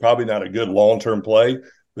know it's probably not a good long-term play,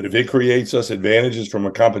 but if it creates us advantages from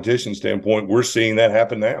a competition standpoint, we're seeing that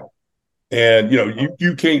happen now. And,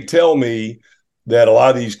 you can't tell me that a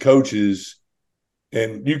lot of these coaches,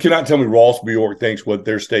 and you cannot tell me Ross Bjork thinks what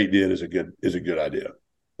their state did is a good idea.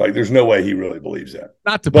 Like, there's no way he really believes that.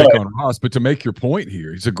 Not to pick on Ross, but to make your point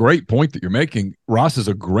here. It's a great point that you're making. Ross is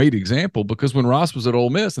a great example, because when Ross was at Ole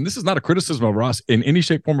Miss, and this is not a criticism of Ross in any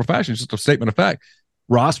shape, form, or fashion, it's just a statement of fact.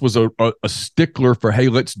 Ross was a stickler for, hey,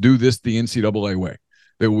 let's do this the NCAA way.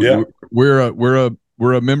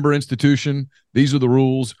 We're a member institution. These are the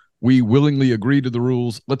rules. We willingly agree to the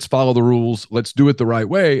rules. Let's follow the rules. Let's do it the right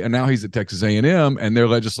way. And now he's at Texas A&M, and their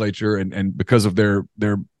legislature, and because of their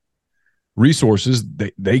resources,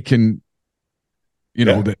 they can,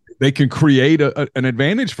 they can create an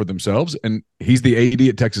advantage for themselves. And he's the AD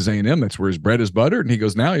at Texas A&M. That's where his bread is buttered. And he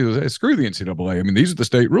goes, hey, screw the NCAA. I mean, these are the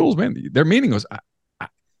state rules, man. They're meaningless.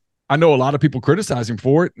 I know a lot of people criticize him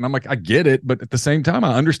for it, and I'm like, I get it, but at the same time,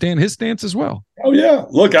 I understand his stance as well. Oh yeah,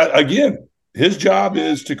 look, again, his job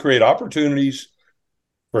is to create opportunities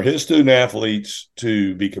for his student athletes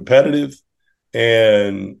to be competitive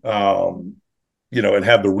and and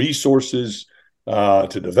have the resources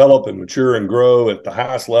to develop and mature and grow at the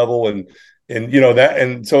highest level. And that.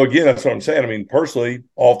 And so, again, that's what I'm saying. I mean, personally,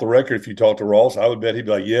 off the record, if you talk to Ross, I would bet he'd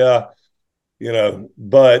be like, yeah,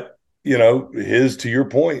 but, to your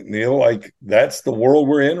point, Neil, like, that's the world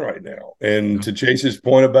we're in right now. And to Chase's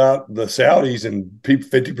point about the Saudis and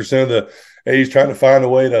 50% of the A's trying to find a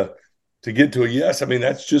way to get to a yes, I mean,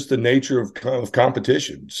 that's just the nature of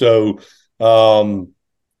competition. So,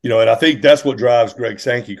 and I think that's what drives Greg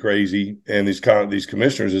Sankey crazy and these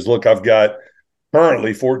commissioners is, look, I've got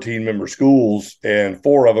currently 14 member schools, and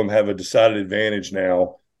 4 of them have a decided advantage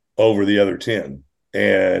now over the other 10.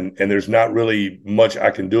 And there's not really much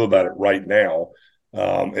I can do about it right now.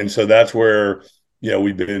 And so that's where,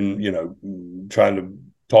 we've been, trying to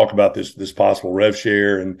talk about this possible rev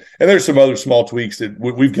share. And there's some other small tweaks that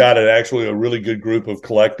we've got actually a really good group of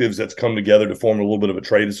collectives that's come together to form a little bit of a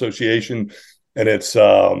trade association. And it's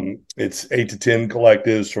 8 to 10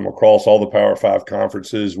 collectives from across all the Power 5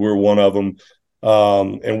 conferences. We're one of them.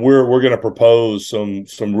 And we're going to propose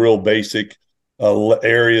some real basic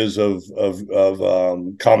areas of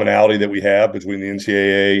commonality that we have between the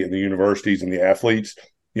NCAA and the universities and the athletes,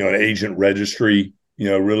 an agent registry,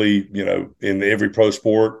 really, in every pro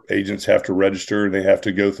sport, agents have to register and they have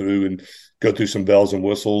to go through some bells and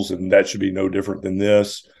whistles, and that should be no different than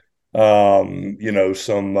this. Some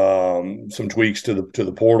tweaks to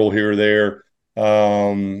the portal here or there,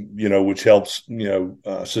 which helps,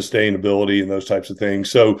 sustainability and those types of things.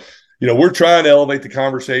 So, we're trying to elevate the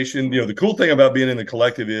conversation. The cool thing about being in the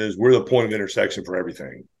collective is we're the point of intersection for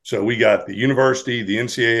everything. So we got the university, the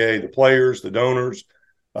NCAA, the players, the donors,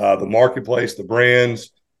 the marketplace, the brands.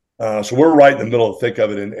 So we're right in the middle of the thick of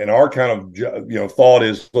it. And our kind of, thought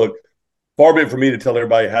is, look, far be it for me to tell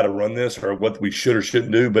everybody how to run this or what we should or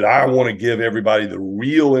shouldn't do, but I want to give everybody the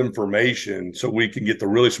real information so we can get the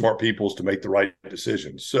really smart peoples to make the right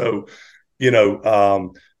decisions. So,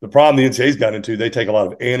 the problem the NCAA's gotten into, they take a lot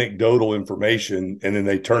of anecdotal information and then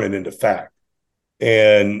they turn it into fact.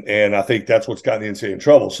 And I think that's what's gotten the NCAA in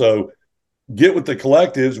trouble. So get with the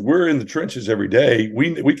collectives. We're in the trenches every day.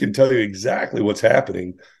 We can tell you exactly what's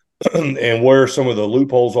happening and where some of the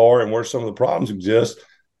loopholes are and where some of the problems exist,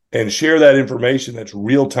 and share that information that's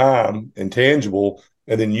real time and tangible.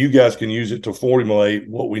 And then you guys can use it to formulate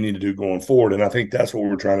what we need to do going forward. And I think that's what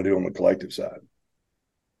we're trying to do on the collective side.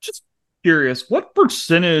 Just curious, what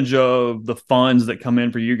percentage of the funds that come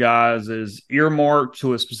in for you guys is earmarked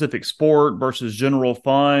to a specific sport versus general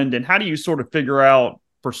fund? And how do you sort of figure out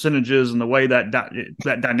percentages and the way that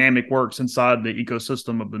dynamic works inside the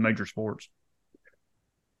ecosystem of the major sports?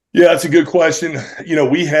 Yeah, that's a good question.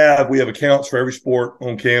 We have accounts for every sport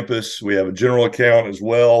on campus. We have a general account as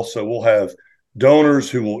well. So we'll have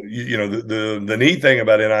donors who will, the neat thing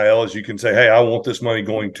about NIL is you can say, hey, I want this money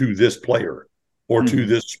going to this player or to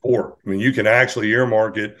this sport. I mean, you can actually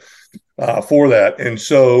earmark it for that. And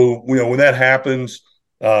so, when that happens,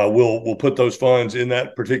 we'll put those funds in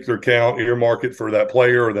that particular account, earmark it for that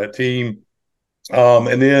player or that team.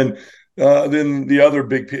 And then the other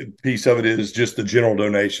big piece of it is just the general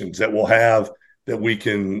donations that we'll have that we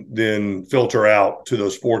can then filter out to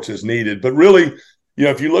those sports as needed. But really,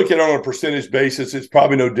 if you look at it on a percentage basis, it's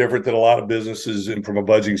probably no different than a lot of businesses and from a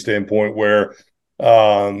budgeting standpoint where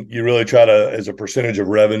you really try to, as a percentage of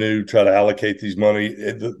revenue, try to allocate these money.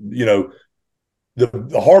 The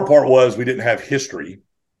hard part was we didn't have history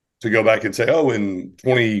to go back and say, oh, in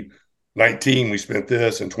 2019 we spent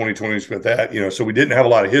this, and 2020 we spent that. So we didn't have a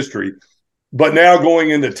lot of history. But now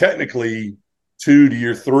going into technically 2 to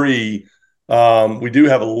year 3, we do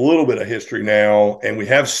have a little bit of history now, and we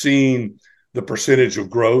have seen the percentage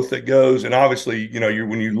of growth that goes. And obviously,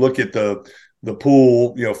 when you look at the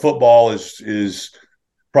pool, football is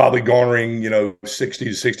probably garnering, 60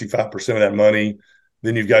 to 65% of that money.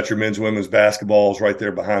 Then you've got your men's and women's basketballs right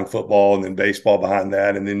there behind football, and then baseball behind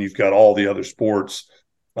that. And then you've got all the other sports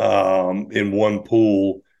in one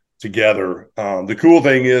pool together. The cool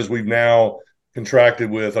thing is we've now contracted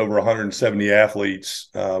with over 170 athletes.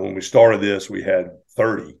 When we started this, we had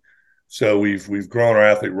 30. So we've grown our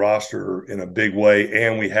athlete roster in a big way,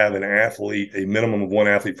 and we have a minimum of one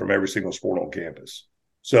athlete from every single sport on campus.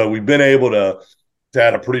 So we've been able to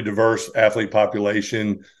add a pretty diverse athlete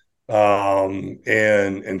population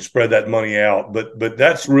and spread that money out. But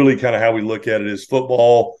that's really kind of how we look at it. Is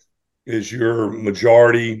football is your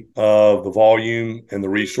majority of the volume and the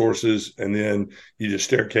resources, and then you just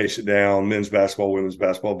staircase it down: men's basketball, women's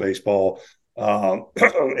basketball, baseball, and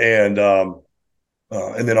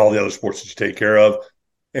then all the other sports that you take care of.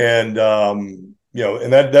 And, and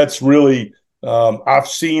that's really, I've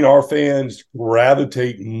seen our fans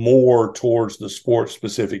gravitate more towards the sports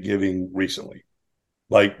specific giving recently.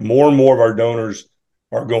 Like more and more of our donors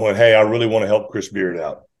are going, hey, I really want to help Chris Beard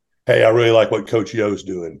out. Hey, I really like what Coach Yo's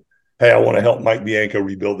doing. Hey, I want to help Mike Bianco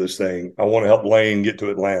rebuild this thing. I want to help Lane get to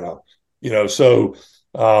Atlanta. So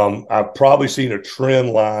I've probably seen a trend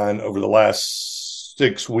line over the last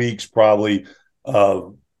 6 weeks, probably,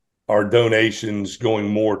 of our donations going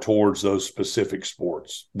more towards those specific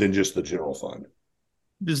sports than just the general fund.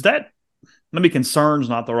 Does that, maybe concern's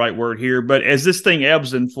not the right word here, but as this thing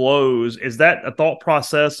ebbs and flows, is that a thought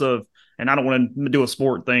process of, and I don't want to do a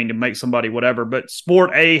sport thing to make somebody whatever, but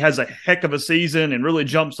sport A has a heck of a season and really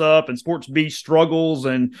jumps up, and sports B struggles.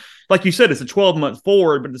 And like you said, it's a 12-month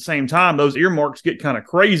forward, but at the same time, those earmarks get kind of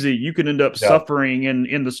crazy. You can end up suffering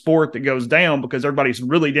in the sport that goes down because everybody's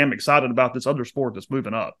really damn excited about this other sport that's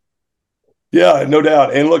moving up. Yeah, no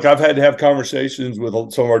doubt. And look, I've had to have conversations with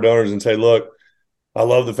some of our donors and say, look, I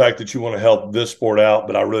love the fact that you want to help this sport out,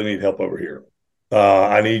 but I really need help over here.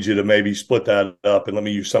 I need you to maybe split that up and let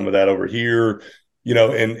me use some of that over here,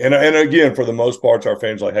 and again, for the most part, our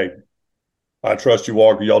fans are like, hey, I trust you,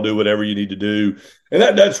 Walker. Y'all do whatever you need to do. And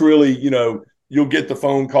that's really, you'll get the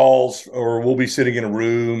phone calls, or we'll be sitting in a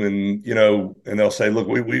room and, and they'll say, look,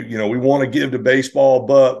 we want to give to baseball,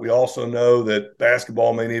 but we also know that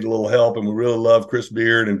basketball may need a little help. And we really love Chris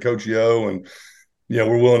Beard and Coach Yo. And,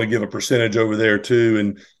 we're willing to give a percentage over there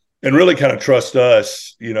too. And really kind of trust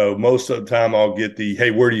us. Most of the time I'll get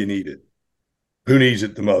hey, where do you need it? Who needs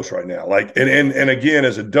it the most right now? And again,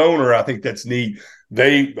 as a donor, I think that's neat.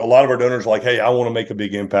 A lot of our donors are like, hey, I want to make a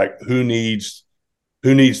big impact. Who needs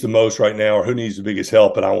the most right now, or who needs the biggest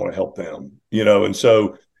help, and I want to help them, And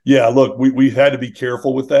so, yeah, look, we've had to be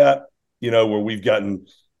careful with that, where we've gotten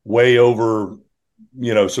way over,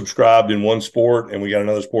 subscribed in one sport, and we got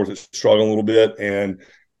another sport that's struggling a little bit. And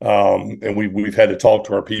we've had to talk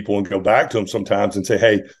to our people and go back to them sometimes and say,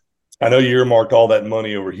 hey, I know you earmarked all that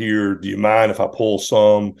money over here. Do you mind if I pull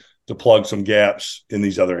some to plug some gaps in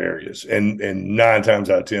these other areas? And 9 times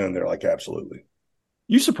out of 10, they're like, absolutely.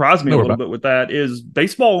 You surprised me a little bit with that. Is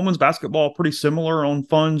baseball, women's basketball pretty similar on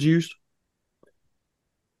funds used?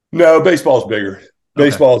 No, baseball's bigger. Okay.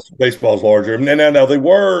 Baseball's larger. And now they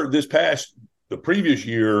were the previous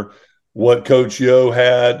year, what Coach Yo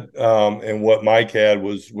had and what Mike had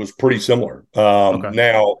was pretty similar. Okay.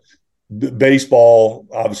 Now, baseball,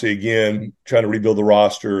 obviously, again, trying to rebuild the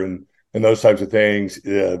roster and those types of things,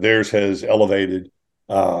 theirs has elevated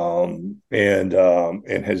and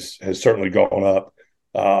has certainly gone up.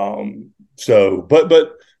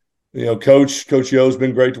 But Coach Yo's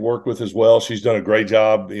been great to work with as well. She's done a great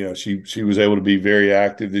job. She was able to be very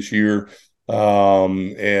active this year,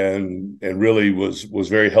 and really was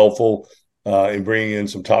very helpful in bringing in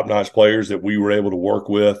some top-notch players that we were able to work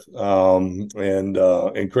with, and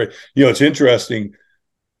create. It's interesting.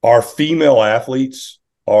 Our female athletes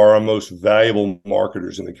are our most valuable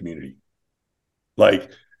marketers in the community.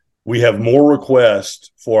 We have more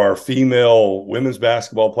requests for our female women's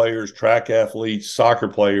basketball players, track athletes, soccer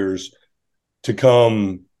players to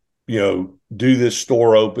come, do this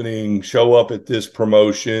store opening, show up at this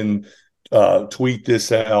promotion, tweet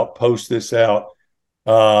this out, post this out,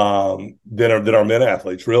 than our men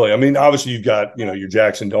athletes, really. I mean, obviously you've got, your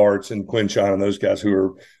Jackson Darts and Quinn Shine and those guys who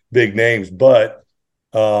are big names, but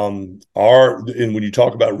and when you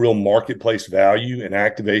talk about real marketplace value and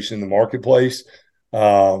activation in the marketplace,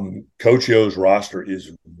 Coach Yo's roster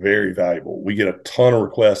is very valuable. We get a ton of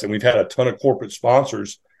requests, and we've had a ton of corporate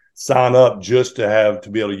sponsors sign up just to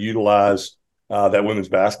be able to utilize that women's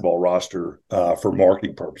basketball roster for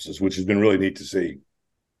marketing purposes, which has been really neat to see.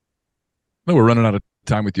 No, we're running out of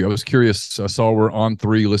time with you. I was curious. I saw we're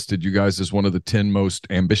On3 listed you guys as one of the 10 most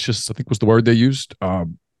ambitious, I think was the word they used,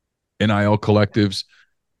 NIL collectives.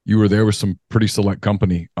 You were there with some pretty select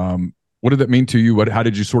company. What did that mean to you? How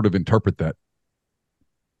did you sort of interpret that?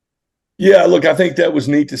 Yeah, look, I think that was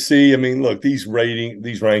neat to see. I mean, look, these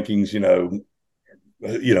rankings,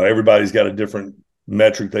 everybody's got a different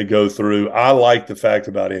metric they go through. I like the fact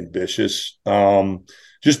about ambitious,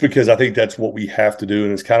 just because I think that's what we have to do.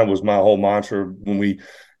 And it's kind of was my whole mantra when we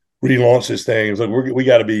relaunched this thing. It was like, we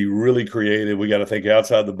got to be really creative. We got to think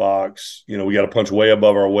outside the box. We got to punch way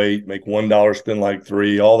above our weight, make $1 spend like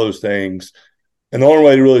 $3, all those things. And the only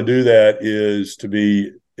way to really do that is to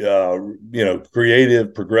be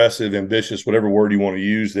creative, progressive, ambitious, whatever word you want to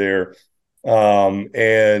use there.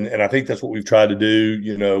 And I think that's what we've tried to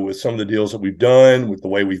do, with some of the deals that we've done, with the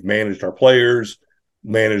way we've managed our players,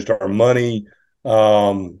 managed our money.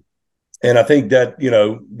 And I think that,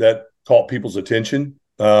 that caught people's attention.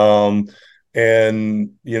 I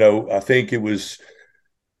think it was,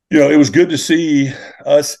 it was good to see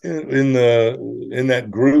us in that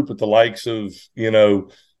group with the likes of,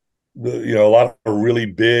 a lot of really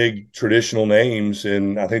big traditional names,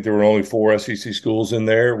 and I think there were only 4 SEC schools in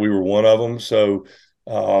there. We were one of them, so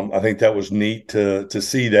I think that was neat to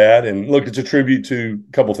see that. And look, it's a tribute to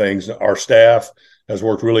a couple things. Our staff has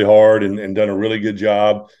worked really hard and done a really good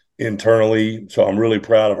job internally, so I'm really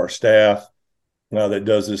proud of our staff that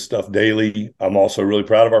does this stuff daily. I'm also really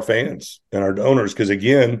proud of our fans and our donors, because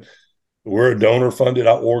again, we're a donor-funded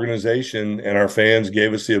organization, and our fans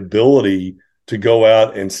gave us the ability to go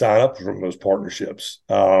out and sign up for those partnerships.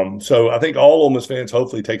 So I think all Ole Miss fans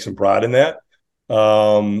hopefully take some pride in that.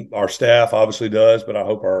 Our staff obviously does, but I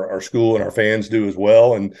hope our school and our fans do as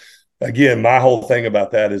well. And again, my whole thing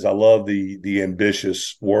about that is I love the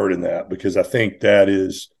ambitious word in that, because I think that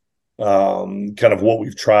is kind of what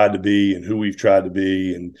we've tried to be and who we've tried to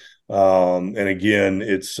be. And again,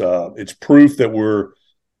 it's proof that we're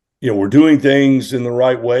doing things in the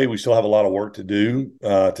right way. We still have a lot of work to do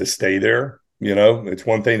to stay there. It's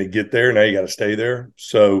one thing to get there. Now you got to stay there.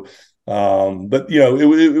 So, but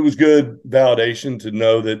it was good validation to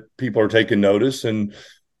know that people are taking notice, and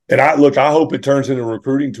I hope it turns into a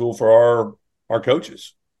recruiting tool for our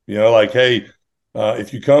coaches. Like, hey,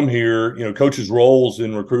 if you come here, coaches' roles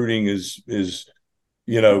in recruiting is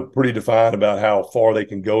pretty defined about how far they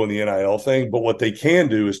can go in the NIL thing. But what they can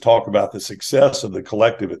do is talk about the success of the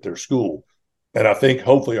collective at their school. And I think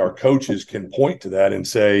hopefully our coaches can point to that and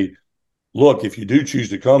say, look, if you do choose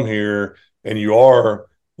to come here and you are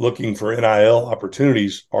looking for NIL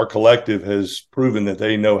opportunities, our collective has proven that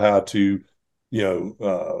they know how to,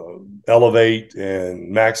 elevate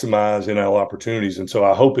and maximize NIL opportunities. And so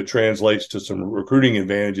I hope it translates to some recruiting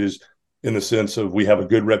advantages in the sense of we have a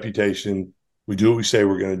good reputation. We do what we say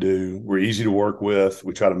we're going to do. We're easy to work with.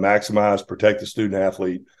 We try to maximize, protect the student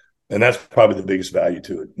athlete. And that's probably the biggest value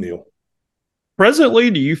to it, Neil. Presently,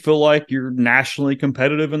 do you feel like you're nationally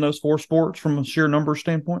competitive in those 4 sports from a sheer numbers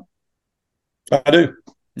standpoint? I do.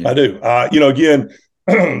 Yeah. I do. Again,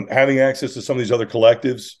 having access to some of these other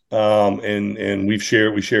collectives, and we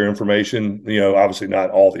share information, obviously not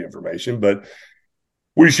all the information, but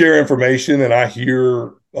we share information, and I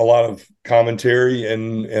hear a lot of commentary.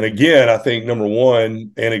 And again, I think number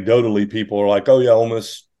one, anecdotally, people are like, oh yeah, Ole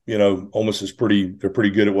Miss is they're pretty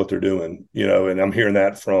good at what they're doing, and I'm hearing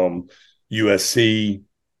that from USC,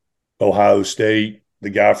 Ohio State. The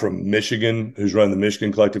guy from Michigan who's running the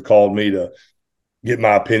Michigan Collective called me to get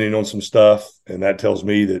my opinion on some stuff, and that tells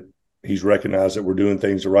me that he's recognized that we're doing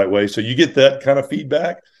things the right way. So you get that kind of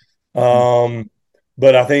feedback.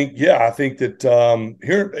 But I think that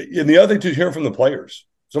here, and the other thing too, hearing from the players,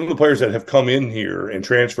 some of the players that have come in here and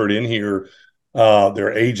transferred in here,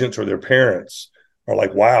 their agents or their parents are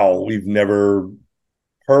like, wow, we've never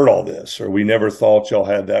heard all this, or we never thought y'all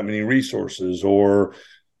had that many resources, or,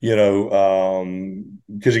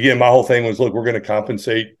 because again, my whole thing was, look, we're going to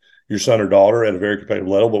compensate your son or daughter at a very competitive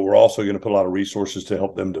level, but we're also going to put a lot of resources to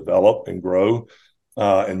help them develop and grow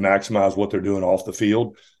and maximize what they're doing off the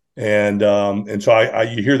field. And so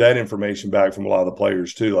you hear that information back from a lot of the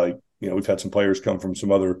players too. Like, we've had some players come from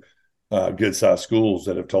some other good sized schools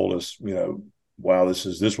that have told us, wow, this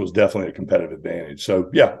was definitely a competitive advantage. So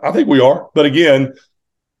yeah, I think we are. But again,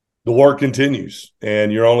 the work continues,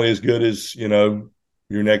 and you're only as good as,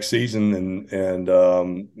 your next season. And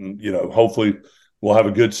hopefully we'll have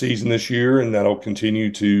a good season this year, and that'll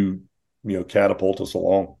continue to, catapult us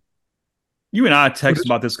along. You and I texted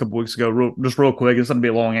about this a couple weeks ago, real quick. It's going to be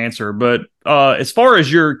a long answer, but as far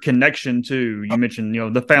as your connection to, you mentioned,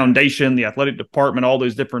 the foundation, the athletic department, all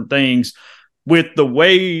those different things, with the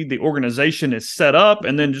way the organization is set up,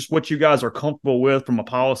 and then just what you guys are comfortable with from a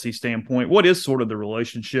policy standpoint, what is sort of the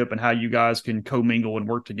relationship and how you guys can commingle and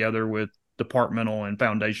work together with departmental and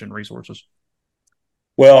foundation resources?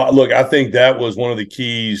 Well, look, I think that was one of the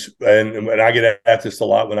keys, and I get at this a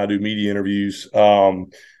lot when I do media interviews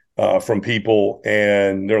from people,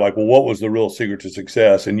 and they're like, well, what was the real secret to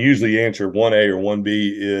success? And usually answer 1A or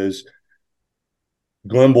 1B is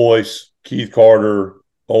Glenn Boyce, Keith Carter,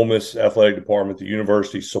 Ole Miss athletic department, the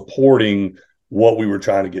university supporting what we were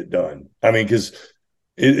trying to get done. I mean, because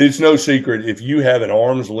it's no secret, if you have an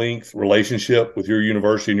arm's length relationship with your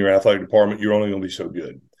university and your athletic department, you're only going to be so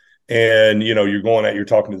good. And, you're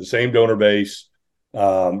talking to the same donor base.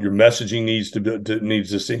 Your messaging needs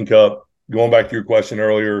to sync up. Going back to your question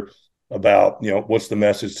earlier about, what's the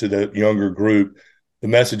message to the younger group? The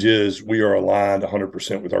message is we are aligned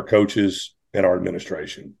 100% with our coaches and our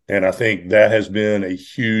administration. And I think that has been a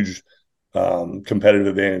huge competitive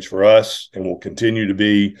advantage for us and will continue to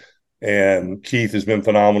be. And Keith has been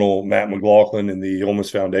phenomenal. Matt McLaughlin and the Ole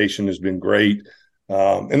Miss Foundation has been great.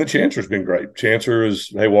 And the Chancellor's been great. Chancellor is,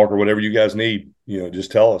 hey, Walker, whatever you guys need,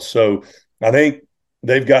 just tell us. So I think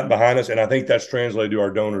they've gotten behind us, and I think that's translated to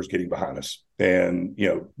our donors getting behind us and,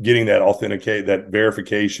 getting that that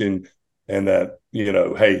verification and that,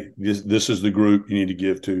 hey, this is the group you need to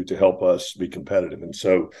give to help us be competitive. And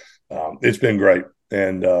so it's been great.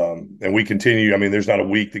 And we continue. I mean, there's not a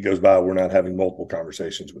week that goes by we're not having multiple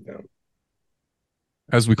conversations with them.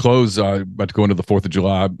 As we close, about to go into the 4th of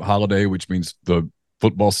July holiday, which means the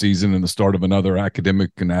football season and the start of another academic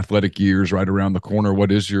and athletic years right around the corner.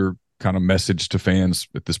 What is your kind of message to fans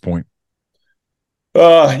at this point?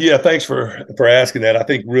 Yeah, thanks for asking that. I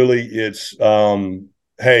think really it's,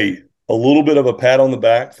 hey, a little bit of a pat on the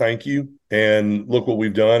back. Thank you. And look what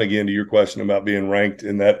we've done. Again, to your question about being ranked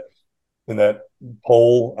in that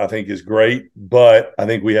poll, I think is great, but I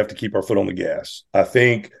think we have to keep our foot on the gas. I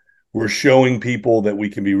think we're showing people that we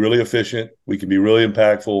can be really efficient. We can be really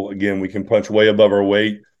impactful. Again, we can punch way above our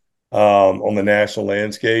weight on the national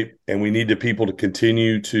landscape, and we need the people to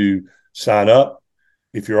continue to sign up.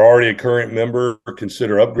 If you're already a current member,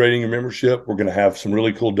 consider upgrading your membership. We're going to have some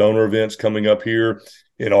really cool donor events coming up here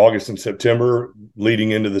in August and September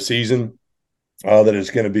leading into the season. that is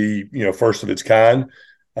going to be, first of its kind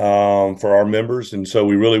for our members. And so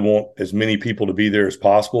we really want as many people to be there as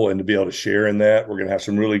possible and to be able to share in that. We're going to have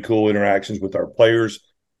some really cool interactions with our players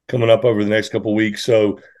coming up over the next couple of weeks.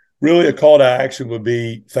 So really a call to action would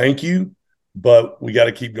be thank you, but we got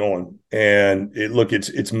to keep going. And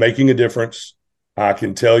it's making a difference. I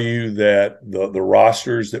can tell you that the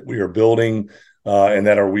rosters that we are building and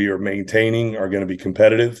that we are maintaining are going to be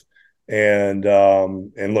competitive. And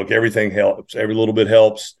look, everything helps. Every little bit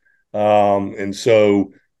helps. And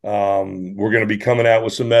so we're going to be coming out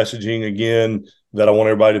with some messaging again that I want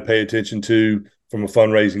everybody to pay attention to from a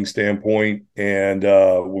fundraising standpoint. And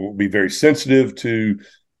we'll be very sensitive to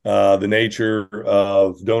the nature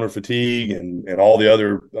of donor fatigue and all the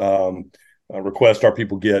other requests our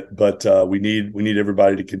people get. But we need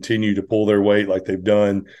everybody to continue to pull their weight like they've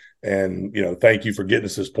done. And, thank you for getting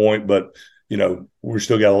us this point. But, we're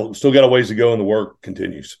still got a ways to go and the work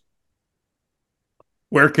continues.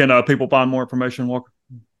 Where can people find more information, Walker?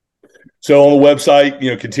 So on the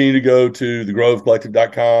website, continue to go to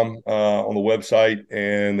thegrovecollective.com on the website,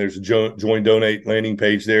 and there's a join donate landing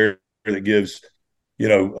page there that gives,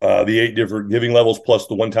 the 8 different giving levels plus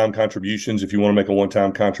the one-time contributions. If you want to make a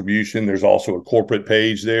one-time contribution, there's also a corporate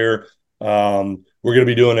page there. We're going to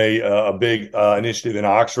be doing a big initiative in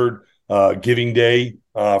Oxford, Giving Day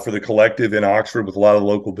for the collective in Oxford with a lot of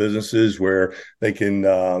local businesses where they can,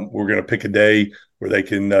 we're going to pick a day where they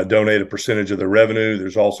can donate a percentage of their revenue.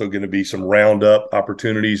 There's also going to be some roundup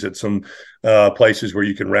opportunities at some places where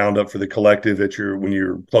you can round up for the collective when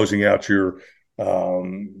you're closing out your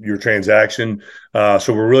transaction.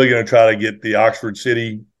 So we're really going to try to get the Oxford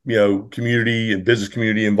City, community and business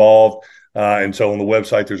community involved. And so on the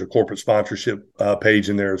website, there's a corporate sponsorship page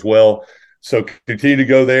in there as well. So continue to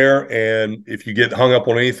go there. And if you get hung up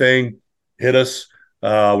on anything, hit us.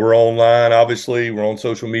 We're online, obviously. We're on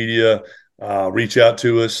social media. Reach out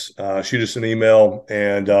to us, shoot us an email,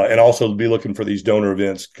 and also be looking for these donor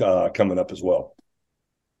events coming up as well.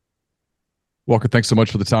 Walker, thanks so much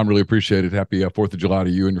for the time. Really appreciate it. Happy 4th of July to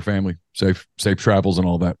you and your family. Safe travels and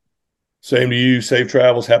all that. Same to you. Safe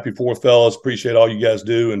travels. Happy 4th, fellas. Appreciate all you guys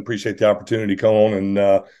do and appreciate the opportunity to come on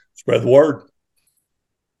and spread the word.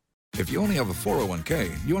 If you only have a 401k,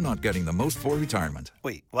 you're not getting the most for retirement.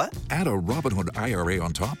 Wait, what? Add a Robinhood IRA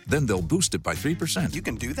on top, then they'll boost it by 3%. You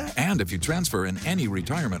can do that? And if you transfer in any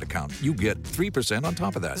retirement account, you get 3% on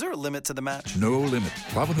top of that. Is there a limit to the match? No limit.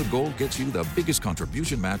 Robinhood Gold gets you the biggest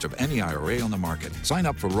contribution match of any IRA on the market. Sign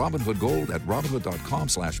up for Robinhood Gold at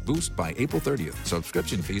Robinhood.com/boost by April 30th.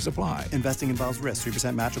 Subscription fees apply. Investing involves risk.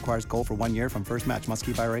 3% match requires gold for 1 year from first match. Must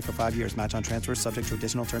keep IRA for 5 years. Match on transfers subject to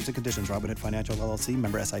additional terms and conditions. Robinhood Financial LLC,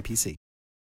 member SIPC.